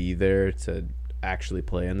won't be there to actually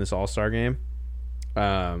play in this All-Star game.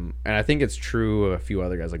 And I think it's true of a few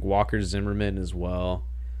other guys, like Walker Zimmerman as well.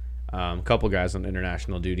 A couple guys on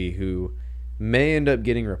international duty who may end up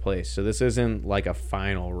getting replaced. So this isn't like a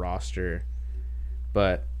final roster.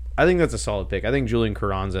 But I think that's a solid pick. I think Julian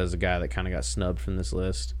Carranza is a guy that kind of got snubbed from this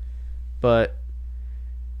list. But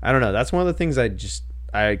I don't know. That's one of the things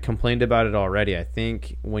I complained about it already. I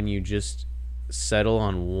think when you just settle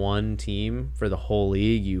on one team for the whole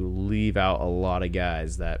league, you leave out a lot of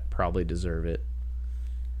guys that probably deserve it.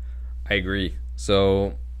 I agree.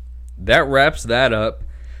 So that wraps that up.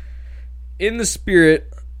 In the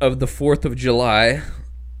spirit of the 4th of July,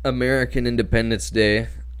 American Independence Day,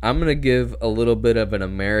 I'm going to give a little bit of an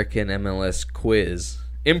American MLS quiz.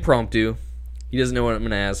 Impromptu. He doesn't know what I'm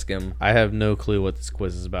going to ask him. I have no clue what this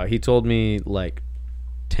quiz is about. He told me like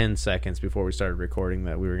 10 seconds before we started recording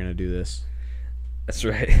that we were going to do this. That's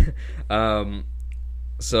right.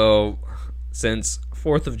 So since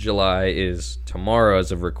 4th of July is tomorrow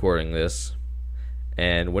as of recording this,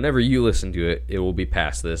 and whenever you listen to it, it will be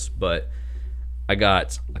past this, but I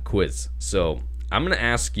got a quiz. So I'm going to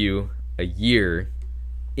ask you a year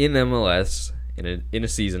in MLS in a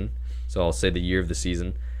season. So I'll say the year of the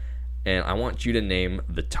season. And I want you to name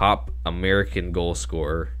the top American goal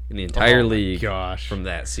scorer in the entire league from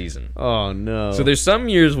that season. Oh, no. So there's some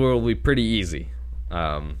years where it'll be pretty easy.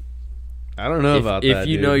 I don't know about that, if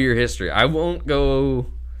you know your history. I won't go... Do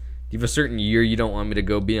you have a certain year you don't want me to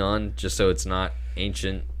go beyond just so it's not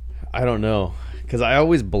ancient? I don't know. Because I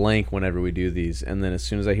always blank whenever we do these. And then as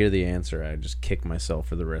soon as I hear the answer, I just kick myself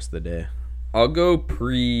for the rest of the day. I'll go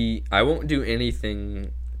I won't do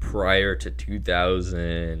anything prior to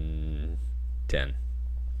 2010.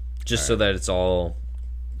 Just so that it's all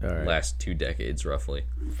last 2 decades, roughly.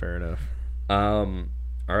 Fair enough. All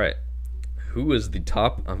right. Who was the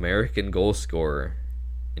top American goal scorer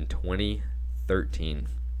in 2013?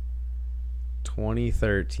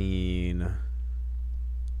 2013.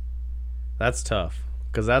 That's tough.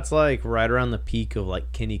 Because that's like right around the peak of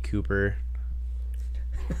like Kenny Cooper.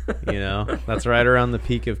 You know? That's right around the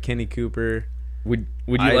peak of Kenny Cooper. Would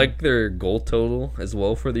you like their goal total as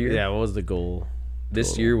well for the year? Yeah, what was the goal?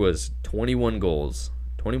 This year was 21 goals.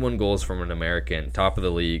 21 goals from an American, top of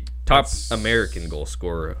the league, top American goal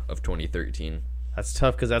scorer of 2013. That's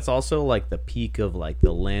tough because that's also like the peak of like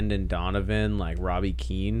the Landon Donovan, like Robbie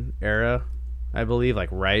Keane era, I believe, like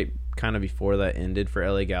right kind of before that ended for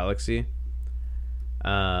LA Galaxy.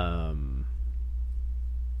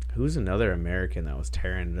 Who's another American that was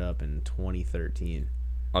tearing it up in 2013?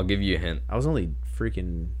 I'll give you a hint. I was only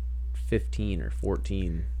freaking 15 or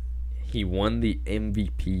 14. He won the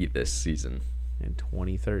MVP this season. In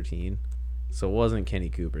 2013. So it wasn't Kenny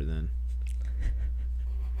Cooper then.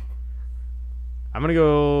 I'm going to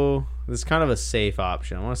go... This is kind of a safe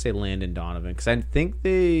option. I want to say Landon Donovan. Because I think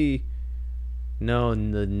the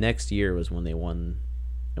next year was when they won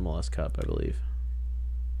MLS Cup, I believe.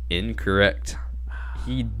 Incorrect.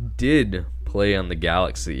 He did play on the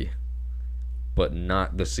Galaxy, but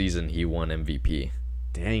not the season he won MVP.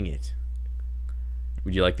 Dang it.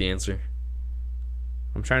 Would you like the answer?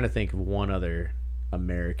 I'm trying to think of one other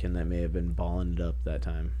American that may have been balling it up that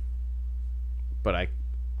time. But I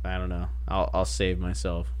don't know. I'll save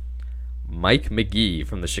myself. Mike McGee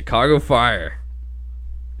from the Chicago Fire.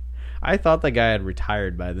 I thought that guy had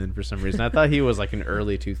retired by then for some reason. I thought he was like an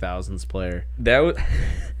early 2000s player. That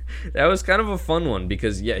was kind of a fun one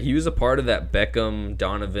because, yeah, he was a part of that Beckham,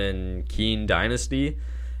 Donovan, Keane dynasty.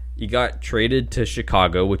 He got traded to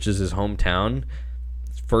Chicago, which is his hometown.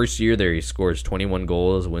 First year there, he scores 21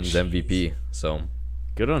 goals, wins MVP. So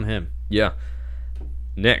good on him. Yeah.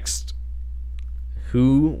 Next,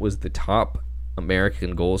 who was the top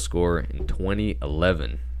American goal scorer in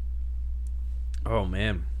 2011? Oh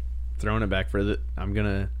man, throwing it back for the.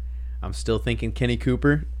 I'm still thinking Kenny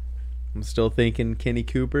Cooper.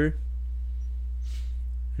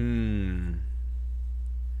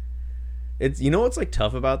 It's what's like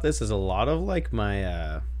tough about this is a lot of like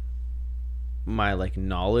my like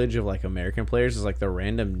knowledge of like American players is like the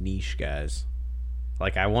random niche guys.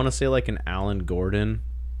 Like, I want to say like an Alan Gordon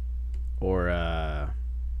or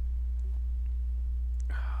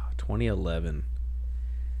 2011.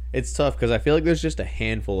 It's tough because I feel like there's just a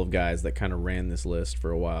handful of guys that kind of ran this list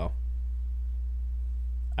for a while.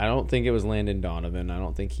 I don't think it was Landon Donovan. I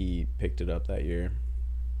don't think he picked it up that year.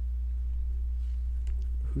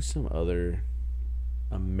 Who's some other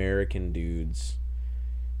American dudes?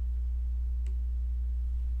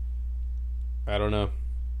 I don't know.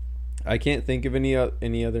 I can't think of any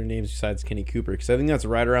other names besides Kenny Cooper, because I think that's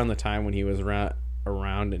right around the time when he was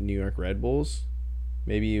around at New York Red Bulls.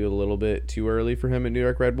 Maybe a little bit too early for him at New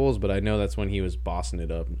York Red Bulls, but I know that's when he was bossing it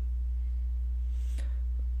up.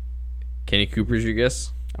 Kenny Cooper's your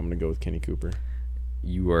guess? I'm going to go with Kenny Cooper.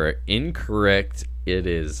 You are incorrect. It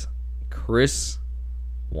is Chris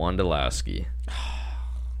Wondolowski.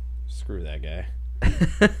 Screw that guy.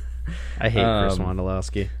 I hate Chris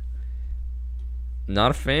Wondolowski.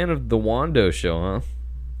 Not a fan of the Wando show, huh?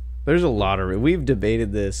 There's a lot of... We've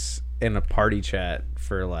debated this in a party chat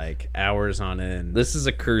for like hours on end. This is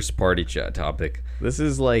a cursed party chat topic. This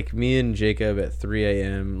is like me and Jacob at 3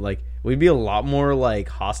 a.m. Like, we'd be a lot more like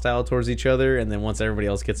hostile towards each other, and then once everybody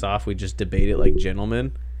else gets off, we just debate it like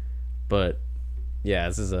gentlemen. But yeah,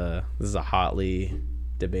 this is a hotly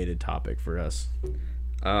debated topic for us.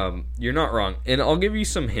 You're not wrong, and I'll give you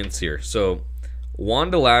some hints here. So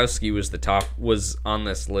Wondolowski was on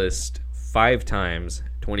this list 5 times: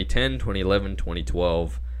 2010, 2011,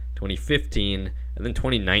 2012, 2015, and then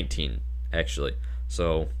 2019, actually.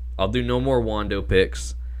 So I'll do no more Wando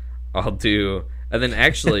picks. And then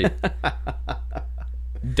actually,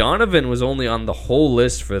 Donovan was only on the whole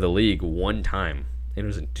list for the league one time. It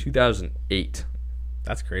was in 2008.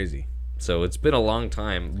 That's crazy. So it's been a long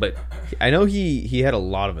time, but I know he had a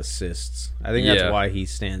lot of assists. I think that's why he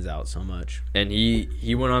stands out so much. And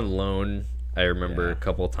he went on loan, I remember, a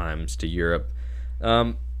couple times to Europe.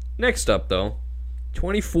 Next up, though,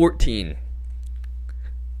 2014.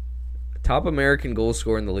 Top American goal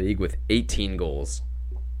scorer in the league with 18 goals.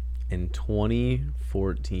 In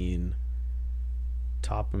 2014,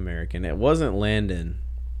 top American. It wasn't Landon,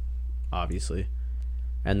 obviously.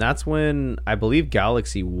 And that's when I believe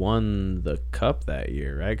Galaxy won the cup that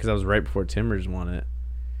year, right? Because that was right before Timbers won it.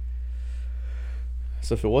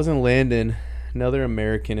 So if it wasn't Landon, another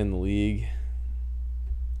American in the league.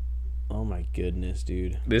 Oh my goodness,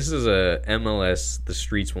 dude. This is a MLS The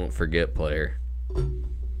Streets Won't Forget player.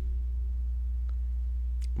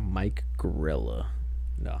 Mike Gorilla.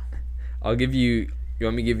 No. I'll give you... You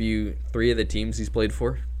want me to give you 3 of the teams he's played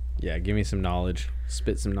for? Yeah, give me some knowledge.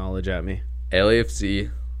 Spit some knowledge at me.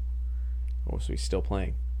 LAFC. Oh, so he's still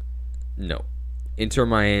playing? No. Inter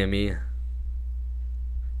Miami.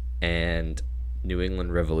 And New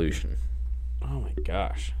England Revolution. Oh my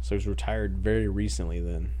gosh. So he's retired very recently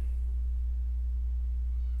then.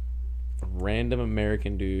 A random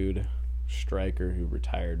American dude, striker who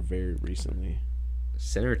retired very recently.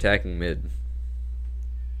 Center attacking mid.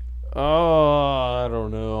 Oh, I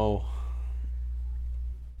don't know.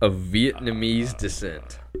 Of Vietnamese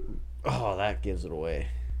descent. Oh, that gives it away.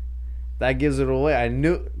 That gives it away. I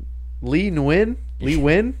knew Lee Nguyen? Lee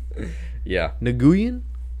Nguyen? Yeah. Nguyen?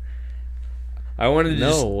 I wanted to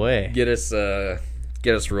just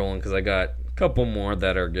get us rolling because I got a couple more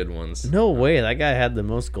that are good ones. No way. That guy had the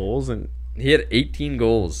most goals, and he had 18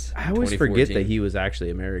 goals. I always forget that he was actually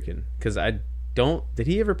American because did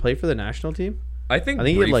he ever play for the national team? I think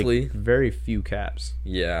briefly. He had like very few caps.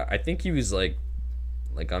 Yeah, I think he was like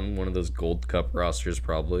on one of those Gold Cup rosters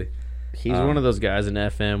probably. He's one of those guys in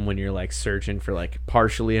FM when you're like searching for like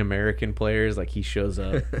partially American players, like he shows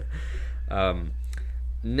up.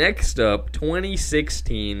 Next up,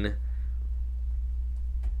 2016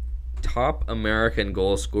 top American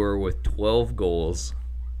goal scorer with 12 goals.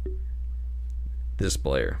 This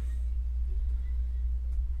player.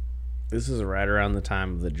 This is right around the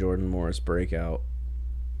time of the Jordan Morris breakout,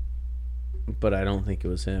 but I don't think it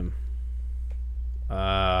was him.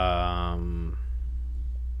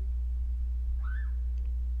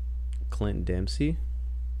 Clint Dempsey?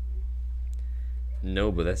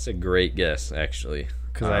 No, but that's a great guess, actually.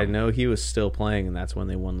 Because I know he was still playing, and that's when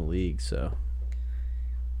they won the league. So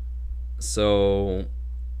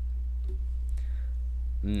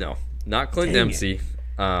no, not Clint Dempsey.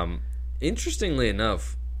 Interestingly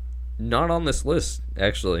enough, not on this list,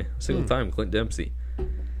 actually. Single time, Clint Dempsey.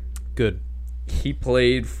 Good. He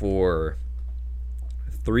played for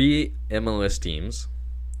 3 MLS teams,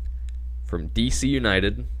 from DC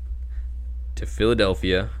United to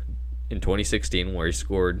Philadelphia in 2016, where he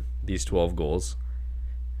scored these 12 goals.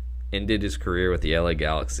 Ended his career with the LA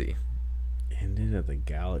Galaxy. Ended at the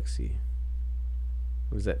Galaxy.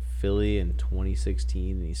 was at Philly in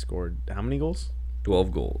 2016, and he scored how many goals?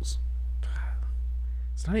 12 goals.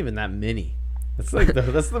 It's not even that many. That's like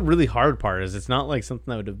that's the really hard part. Is it's not like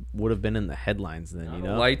something that would have been in the headlines then, you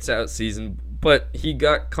know? Lights out season, but he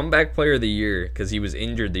got comeback player of the year because he was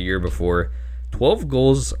injured the year before. 12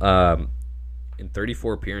 goals in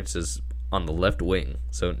 34 appearances on the left wing,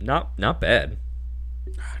 so not bad.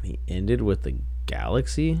 And he ended with the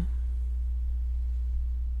Galaxy.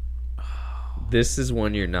 This is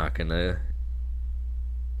one you're not gonna.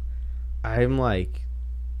 I'm like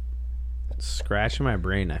scratching my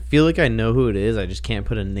brain. I feel like I know who it is. I just can't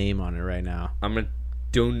put a name on it right now. I'm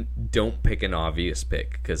gonna don't pick an obvious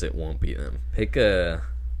pick because it won't be them. Pick a.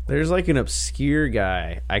 There's like an obscure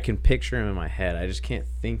guy. I can picture him in my head. I just can't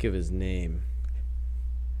think of his name.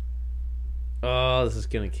 Oh, this is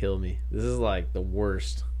gonna kill me. This is like the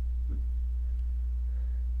worst.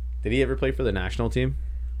 Did he ever play for the national team?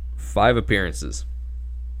 5 appearances.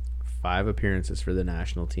 5 appearances for the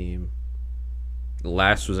national team. The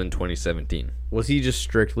last was in 2017. Was he just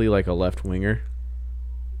strictly like a left winger?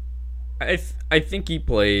 I think he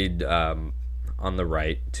played on the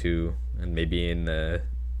right too, and maybe in the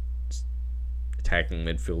attacking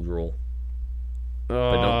midfield role.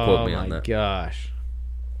 But don't quote me on that. Oh my gosh.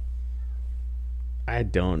 I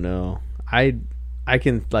don't know. I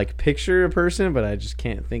can like picture a person, but I just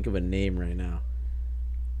can't think of a name right now.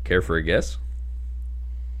 Care for a guess?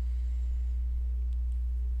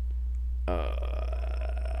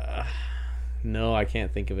 No, I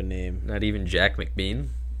can't think of a name. Not even Jack McBean?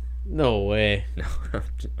 No way. No,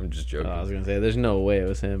 I'm just joking. I was gonna say, there's no way it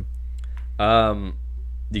was him. Do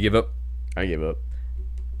you give up? I give up.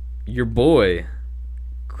 Your boy,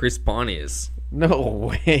 Chris Pontius.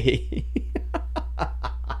 No way.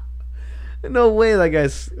 No way that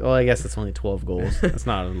guy's... Well, I guess it's only 12 goals. That's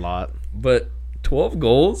not a lot. But 12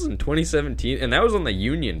 goals in 2017, and that was on the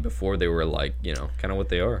Union before they were like, kind of what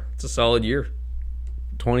they are. It's a solid year.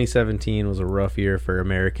 2017 was a rough year for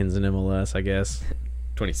Americans in MLS, I guess.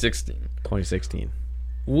 2016. 2016.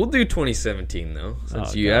 We'll do 2017, though,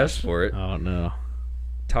 since you asked for it. Oh, no.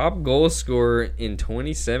 Top goal scorer in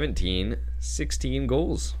 2017, 16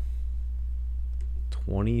 goals.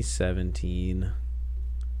 2017.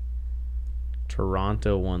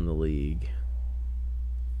 Toronto won the league.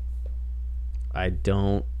 I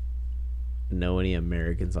don't know any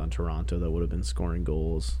Americans on Toronto that would have been scoring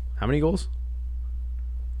goals. How many goals?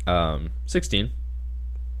 16.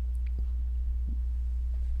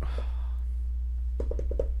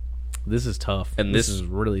 This is tough. And this is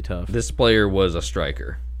really tough. This player was a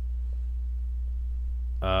striker.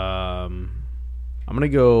 I'm gonna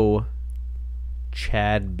go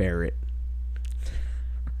Chad Barrett.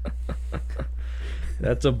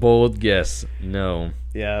 That's a bold guess. No.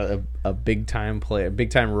 Yeah, a big time player, big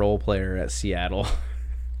time role player at Seattle.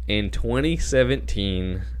 In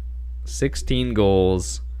 2017, 16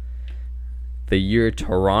 goals. The year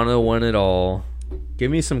Toronto won it all. Give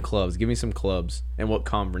me some clubs. And what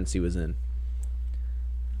conference he was in.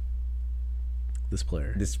 This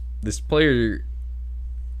player. This player.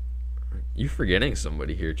 You're forgetting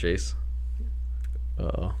somebody here, Chase.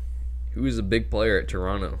 Uh-oh. Who was a big player at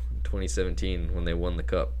Toronto in 2017 when they won the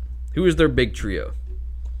cup? Who was their big trio?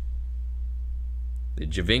 The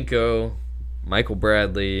Javinko, Michael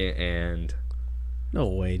Bradley, and... No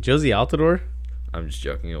way. Josie Altidore? I'm just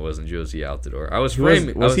joking. It wasn't Josie Altidore. I was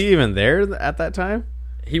framing... Was he even there at that time?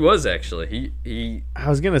 He was, actually. He. I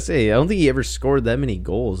was going to say, I don't think he ever scored that many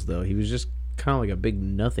goals, though. He was just kind of like a big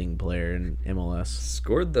nothing player in MLS.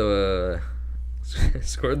 Scored the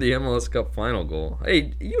MLS Cup final goal.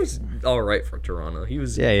 Hey, he was all right for Toronto. He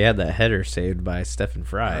was. Yeah, he had that header saved by Stephen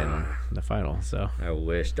Fry in the final. So I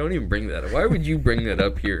wish. Don't even bring that up. Why would you bring that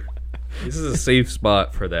up here? This is a safe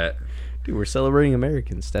spot for that. Dude, we're celebrating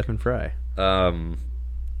Americans. Stephen Fry.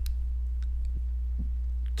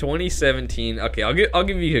 2017. Okay, I'll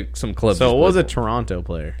give you some clubs. So it was a Toronto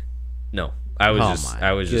player. No, I was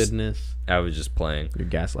just playing. You're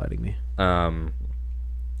gaslighting me.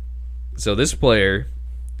 So this player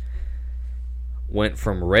went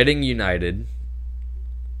from Reading United,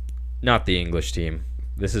 not the English team.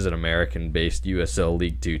 This is an American-based USL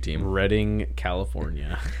League 2 team. Reading,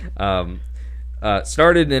 California.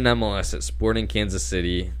 Started in MLS at Sporting Kansas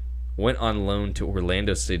City. Went on loan to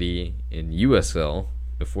Orlando City in USL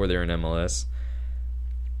before they were in MLS.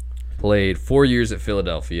 Played 4 years at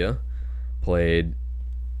Philadelphia. Played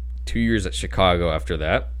 2 years at Chicago after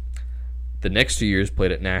that. The next 2 years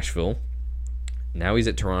played at Nashville. Now he's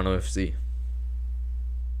at Toronto FC.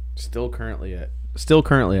 Still currently at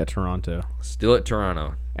Toronto. Still at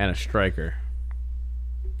Toronto. And a striker.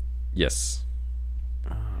 Yes.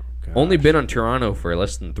 Only been on Toronto for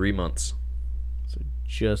less than 3 months. So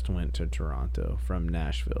just went to Toronto from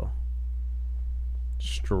Nashville.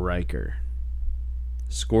 Striker.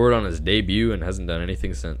 Scored on his debut and hasn't done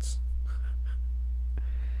anything since.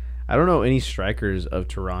 I don't know any strikers of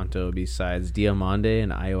Toronto besides Diomande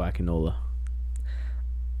and Ayo Akinola.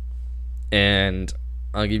 And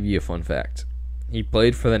I'll give you a fun fact. He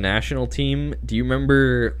played for the national team. Do you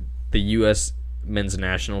remember the U.S. men's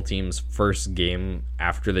national team's first game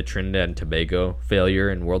after the Trinidad and Tobago failure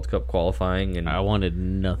in World Cup qualifying? And I wanted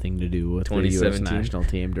nothing to do with the U.S. national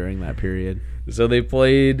team during that period. So they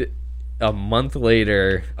played a month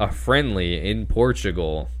later a friendly in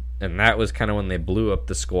Portugal, and that was kind of when they blew up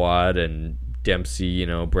the squad. And Dempsey,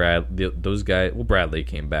 those guys. Well, Bradley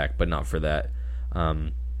came back, but not for that.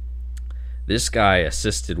 This guy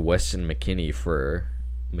assisted Weston McKennie for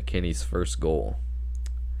McKinney's first goal,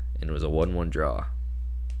 and it was a 1-1 draw.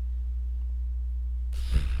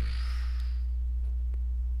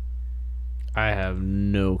 I have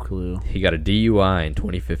no clue. He got a DUI in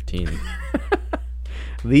 2015.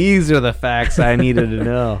 These are the facts I needed to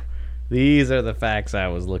know. These are the facts I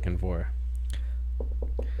was looking for.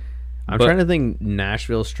 I'm trying to think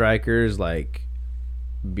Nashville strikers like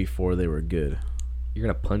before they were good. You're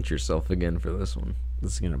going to punch yourself again for this one.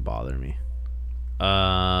 This is going to bother me.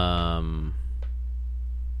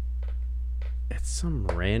 It's some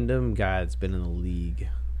random guy that's been in the league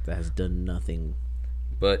that has done nothing.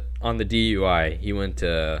 But on the DUI, he went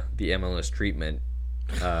to the MLS treatment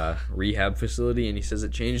rehab facility, and he says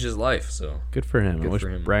it changed his life. So good for him. Good I wish for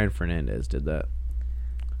him. Brian Fernandez did that.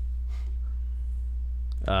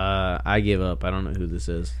 I gave up. I don't know who this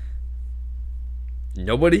is.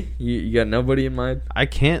 Nobody? You got nobody in mind? I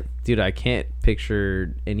can't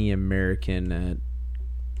picture any American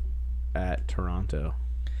at Toronto.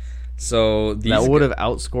 So that would have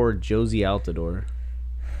outscored Josie Altidore.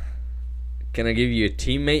 Can I give you a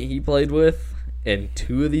teammate he played with in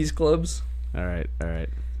 2 of these clubs? All right.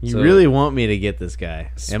 You really want me to get this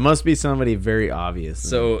guy. It must be somebody very obvious.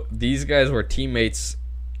 So these guys were teammates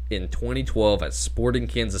in 2012 at Sporting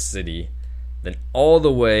Kansas City. Then all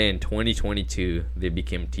the way in 2022, they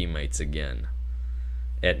became teammates again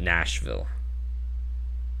at Nashville.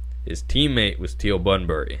 His teammate was Teal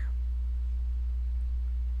Bunbury.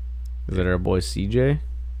 Is that our boy CJ?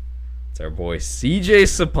 It's our boy CJ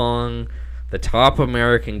Sapong, the top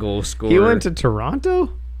American goal scorer. He went to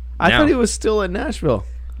Toronto? I thought he was still at Nashville.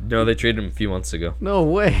 No, they traded him a few months ago. No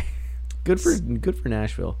way. Good for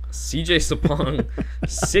Nashville. CJ Sapong,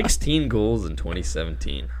 16 goals in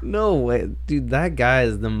 2017. No way. Dude, that guy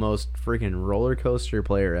is the most freaking roller coaster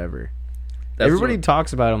player ever. Everybody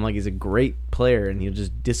talks about him like he's a great player, and he'll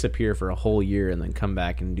just disappear for a whole year and then come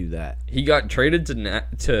back and do that. He got traded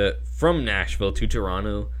from Nashville to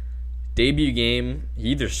Toronto. Debut game, he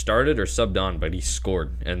either started or subbed on, but he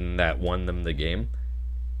scored, and that won them the game.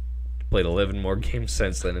 Played 11 more games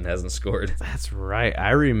since then and hasn't scored. That's right. I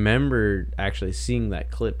remember actually seeing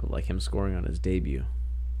that clip of like him scoring on his debut.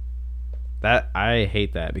 That I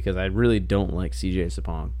hate that because I really don't like CJ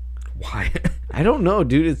Sapong. Why? I don't know,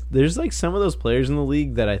 dude. There's like some of those players in the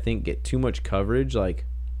league that I think get too much coverage. Like,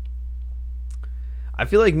 I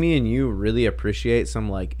feel like me and you really appreciate some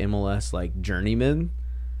like MLS like journeymen,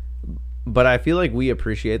 but I feel like we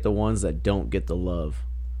appreciate the ones that don't get the love.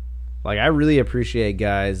 Like, I really appreciate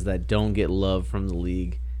guys that don't get love from the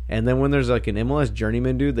league. And then when there's like an MLS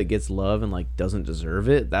journeyman dude that gets love and like doesn't deserve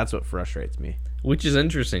it, that's what frustrates me. Which is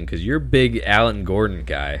interesting because you're a big Alan Gordon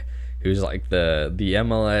guy who's like the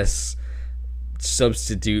MLS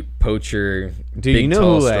substitute poacher, dude, big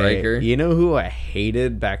tall striker. You know who I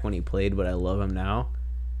hated back when he played, but I love him now?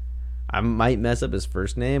 I might mess up his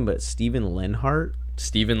first name, but Steven Lenhart.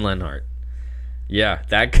 Steven Lenhart. Yeah,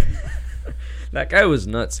 that that guy was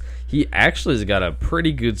nuts. He actually has got a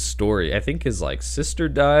pretty good story. I think his like sister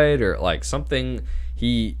died or like something.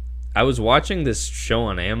 I was watching this show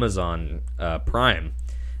on Amazon Prime,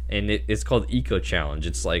 and it's called Eco Challenge.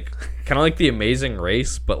 It's like kind of like The Amazing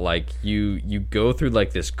Race, but like you go through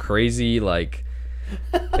like this crazy like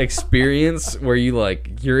experience where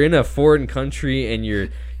you're in a foreign country and you're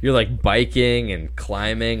like biking and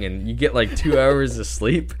climbing and you get like 2 hours of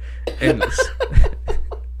sleep, and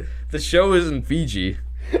the show is in Fiji,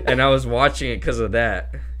 and I was watching it because of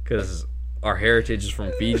that, because our heritage is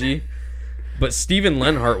from Fiji. But Steven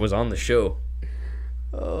Lenhart was on the show.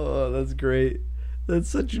 Oh, that's great. That's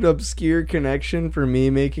such an obscure connection for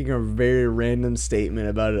me making a very random statement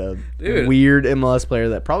about a weird MLS player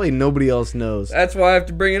that probably nobody else knows. That's why I have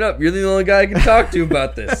to bring it up. You're the only guy I can talk to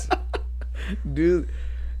about this. Dude,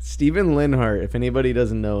 Steven Linhart, if anybody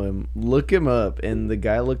doesn't know him, look him up. And the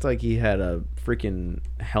guy looked like he had a freaking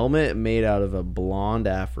helmet made out of a blonde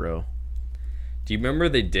afro. Do you remember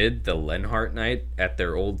they did the Lenhart night at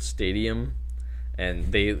their old stadium,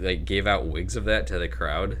 and they like gave out wigs of that to the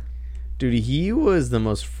crowd? Dude, he was the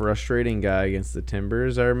most frustrating guy against the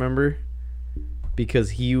Timbers, I remember,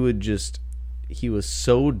 because he was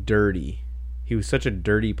so dirty. He was such a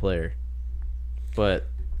dirty player. But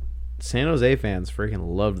San Jose fans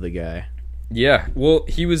freaking loved the guy. Yeah, well,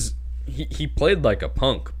 he played like a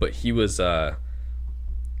punk, but he was a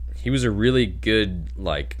really good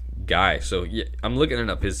like guy. So yeah, I'm looking it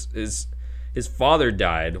up. His father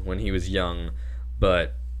died when he was young,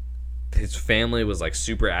 but his family was like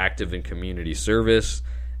super active in community service,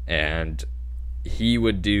 and he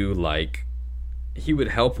would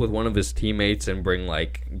help with one of his teammates and bring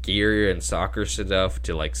like gear and soccer stuff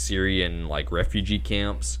to like Syrian like refugee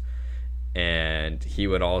camps, and he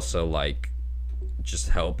would also like just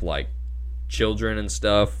help like children and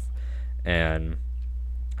stuff. And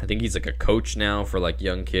I think he's like a coach now for like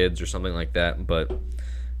young kids or something like that, but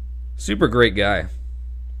super great guy.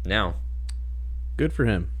 Now, good for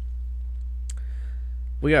him.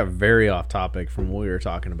 We got very off topic from what we were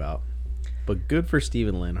talking about, but good for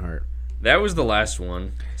Steven Linhart. That was the last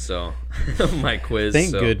one, so my quiz.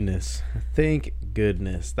 Thank goodness. Thank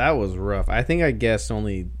goodness. That was rough. I think I guessed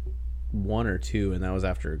only one or two, and that was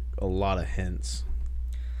after a lot of hints.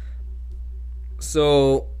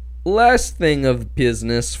 So, last thing of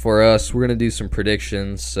business for us, we're going to do some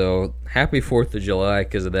predictions. So, happy 4th of July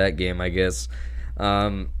because of that game, I guess.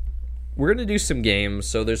 We're going to do some games.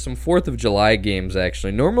 So, there's some 4th of July games,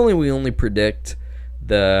 actually. Normally, we only predict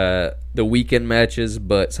the weekend matches,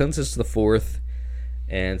 but since it's the 4th,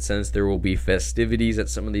 and since there will be festivities at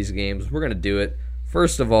some of these games, we're going to do it.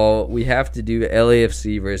 First of all, we have to do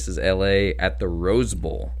LAFC versus LA at the Rose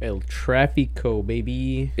Bowl. El Trafico,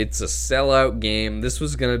 baby. It's a sellout game. This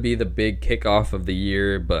was going to be the big kickoff of the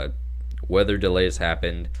year, but weather delays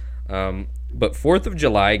happened. But 4th of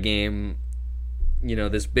July game, you know,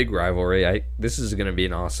 this big rivalry, this is going to be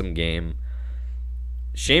an awesome game.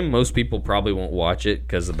 Shame most people probably won't watch it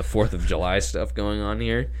because of the 4th of July stuff going on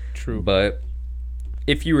here. True. But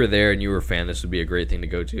if you were there and you were a fan, this would be a great thing to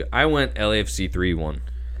go to. I went LAFC 3-1.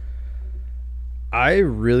 I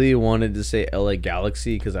really wanted to say LA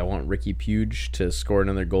Galaxy because I want Ricky Puig to score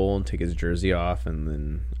another goal and take his jersey off, and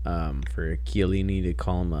then for Chiellini to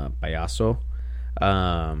call him a payaso.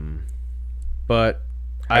 But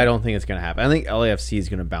I don't think it's going to happen. I think LAFC is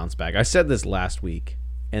going to bounce back. I said this last week,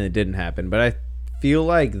 and it didn't happen. But I feel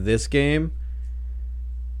like this game,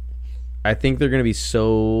 I think they're going to be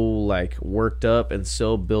so like worked up and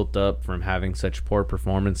so built up from having such poor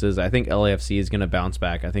performances. I think LAFC is going to bounce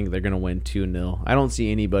back. I think they're going to win 2-0. I don't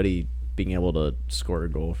see anybody being able to score a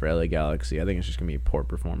goal for LA Galaxy. I think it's just going to be a poor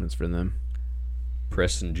performance for them.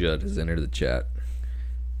 Preston Judd has entered the chat.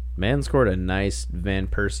 Man scored a nice Van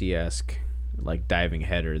Persie-esque like diving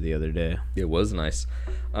header the other day. It was nice.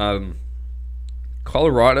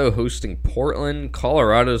 Colorado hosting Portland.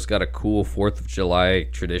 Colorado's got a cool 4th of July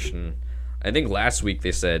tradition. I think last week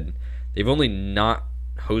they said they've only not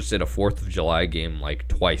hosted a 4th of July game like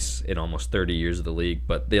twice in almost 30 years of the league,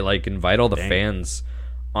 but they like invite all the fans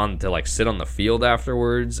on to like sit on the field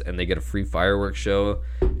afterwards, and they get a free fireworks show,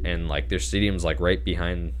 and like their stadium's like right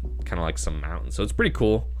behind kind of like some mountains. So it's pretty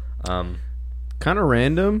cool. Kind of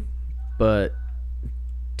random, but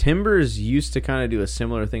Timbers used to kind of do a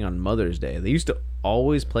similar thing on Mother's Day. They used to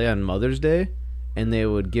always play on Mother's Day, and they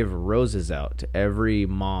would give roses out to every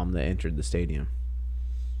mom that entered the stadium.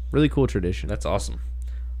 Really cool tradition. That's awesome.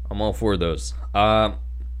 I'm all for those.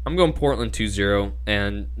 I'm going Portland 2-0,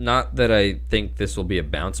 and not that I think this will be a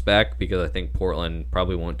bounce back, because I think Portland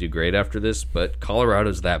probably won't do great after this, but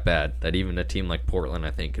Colorado's that bad that even a team like Portland,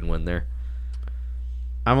 I think, can win there.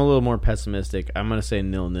 I'm a little more pessimistic. I'm going to say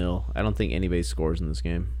 0-0. I don't think anybody scores in this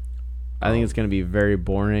game. I think it's going to be very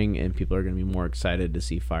boring, and people are going to be more excited to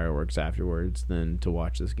see fireworks afterwards than to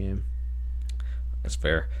watch this game. That's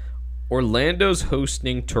fair. Orlando's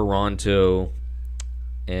hosting Toronto,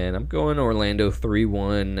 and I'm going Orlando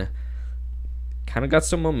 3-1. Kind of got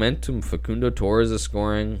some momentum. Facundo Torres is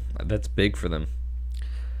scoring. That's big for them.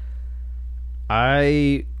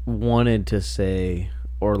 I wanted to say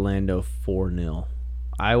Orlando 4-0.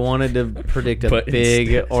 I wanted to predict a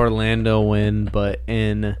big Orlando win, but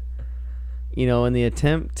in the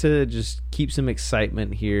attempt to just keep some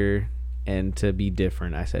excitement here and to be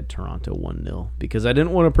different, I said Toronto 1-0 because I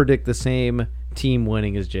didn't want to predict the same team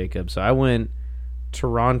winning as Jacob. So I went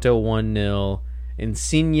Toronto 1-0.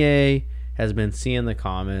 Insigne has been seeing the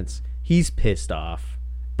comments. He's pissed off.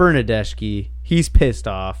 Bernadeschi, he's pissed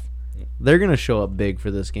off. They're going to show up big for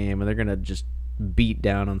this game, and they're going to just beat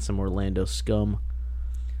down on some Orlando scum.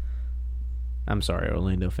 I'm sorry,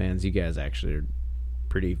 Orlando fans. You guys actually are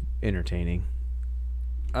pretty entertaining.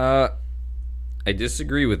 I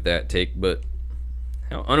disagree with that take, but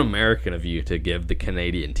how un-American of you to give the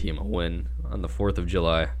Canadian team a win on the 4th of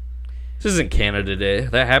July. This isn't Canada Day.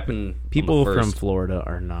 That happened. People from Florida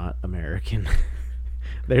are not American.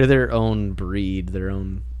 They're their own breed, their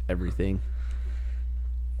own everything.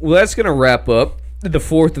 Well, that's going to wrap up the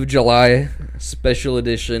 4th of July special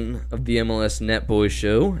edition of the MLS Net Boys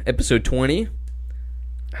Show, episode 20.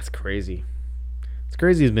 That's crazy. It's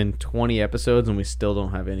crazy it's been 20 episodes and we still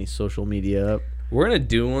don't have any social media up. We're going to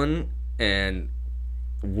do one, and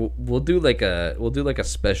we'll do like a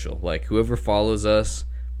special. Like, whoever follows us,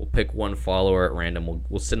 we'll pick one follower at random.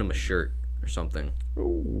 We'll send them a shirt or something.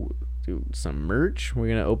 Ooh, dude, some merch. We're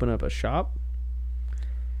going to open up a shop.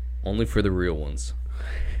 Only for the real ones.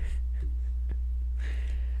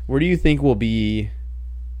 Where do you think we'll be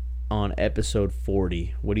on episode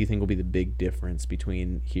 40? What do you think will be the big difference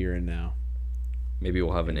between here and now? Maybe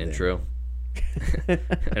we'll have an intro and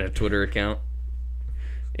a Twitter account.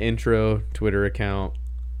 Intro, Twitter account.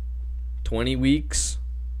 20 weeks.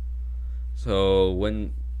 So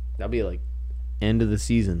when... That'll be like end of the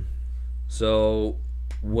season. So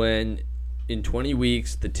when in 20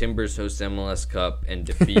 weeks the Timbers host MLS Cup and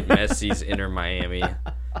defeat Messi's Inter Miami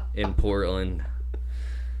in Portland,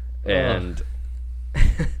 and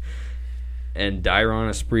and Dairon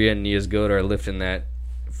Asprilla and Nias Goda are lifting that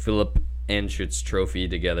Philip Anschutz trophy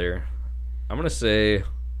together, I'm going to say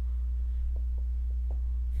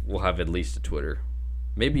we'll have at least a Twitter.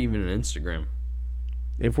 Maybe even an Instagram.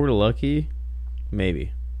 If we're lucky,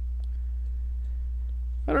 maybe.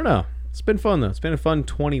 I don't know. It's been fun, though. It's been a fun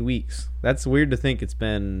 20 weeks. That's weird to think it's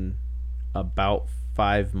been about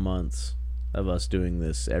 5 months of us doing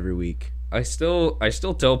this every week. I still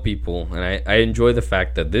tell people, and I enjoy the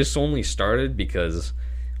fact that this only started because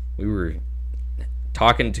we were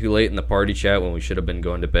talking too late in the party chat when we should have been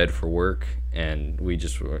going to bed for work, and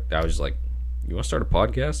I was like, you want to start a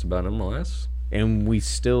podcast about MLS? And we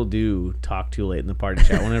still do talk too late in the party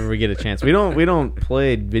chat whenever we get a chance. We don't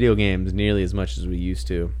play video games nearly as much as we used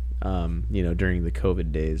to, during the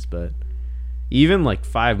COVID days. But even like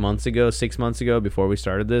 5 months ago, 6 months ago, before we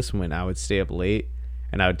started this, when I would stay up late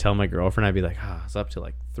and I would tell my girlfriend, I'd be like, I was up till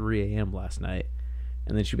like 3 a.m. last night.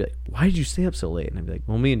 And then she'd be like, why did you stay up so late? And I'd be like,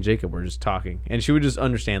 well, me and Jacob were just talking. And she would just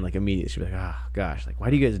understand like immediately. She'd be like, gosh, like, why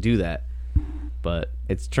do you guys do that? But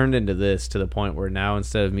it's turned into this to the point where now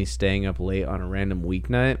instead of me staying up late on a random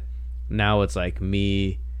weeknight, now it's like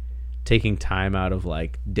me taking time out of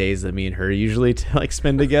like days that me and her usually to like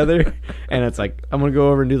spend together. And it's like, I'm going to go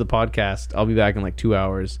over and do the podcast. I'll be back in like 2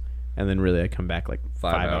 hours. And then really I come back like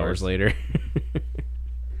 5 hours later.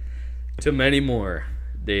 To many more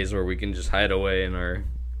days where we can just hide away in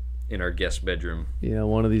our guest bedroom. Yeah,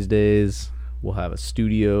 one of these days we'll have a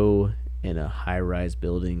studio in a high-rise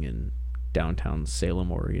building in downtown Salem,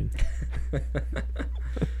 Oregon.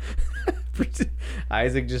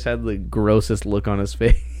 Isaac just had the grossest look on his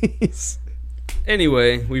face.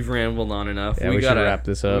 Anyway, we've rambled on enough. Yeah, we should wrap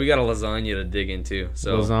this up. We got a lasagna to dig into.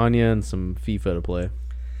 So lasagna and some FIFA to play.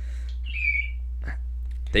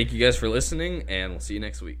 Thank you guys for listening, and we'll see you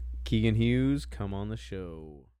next week. Keegan Hughes, come on the show.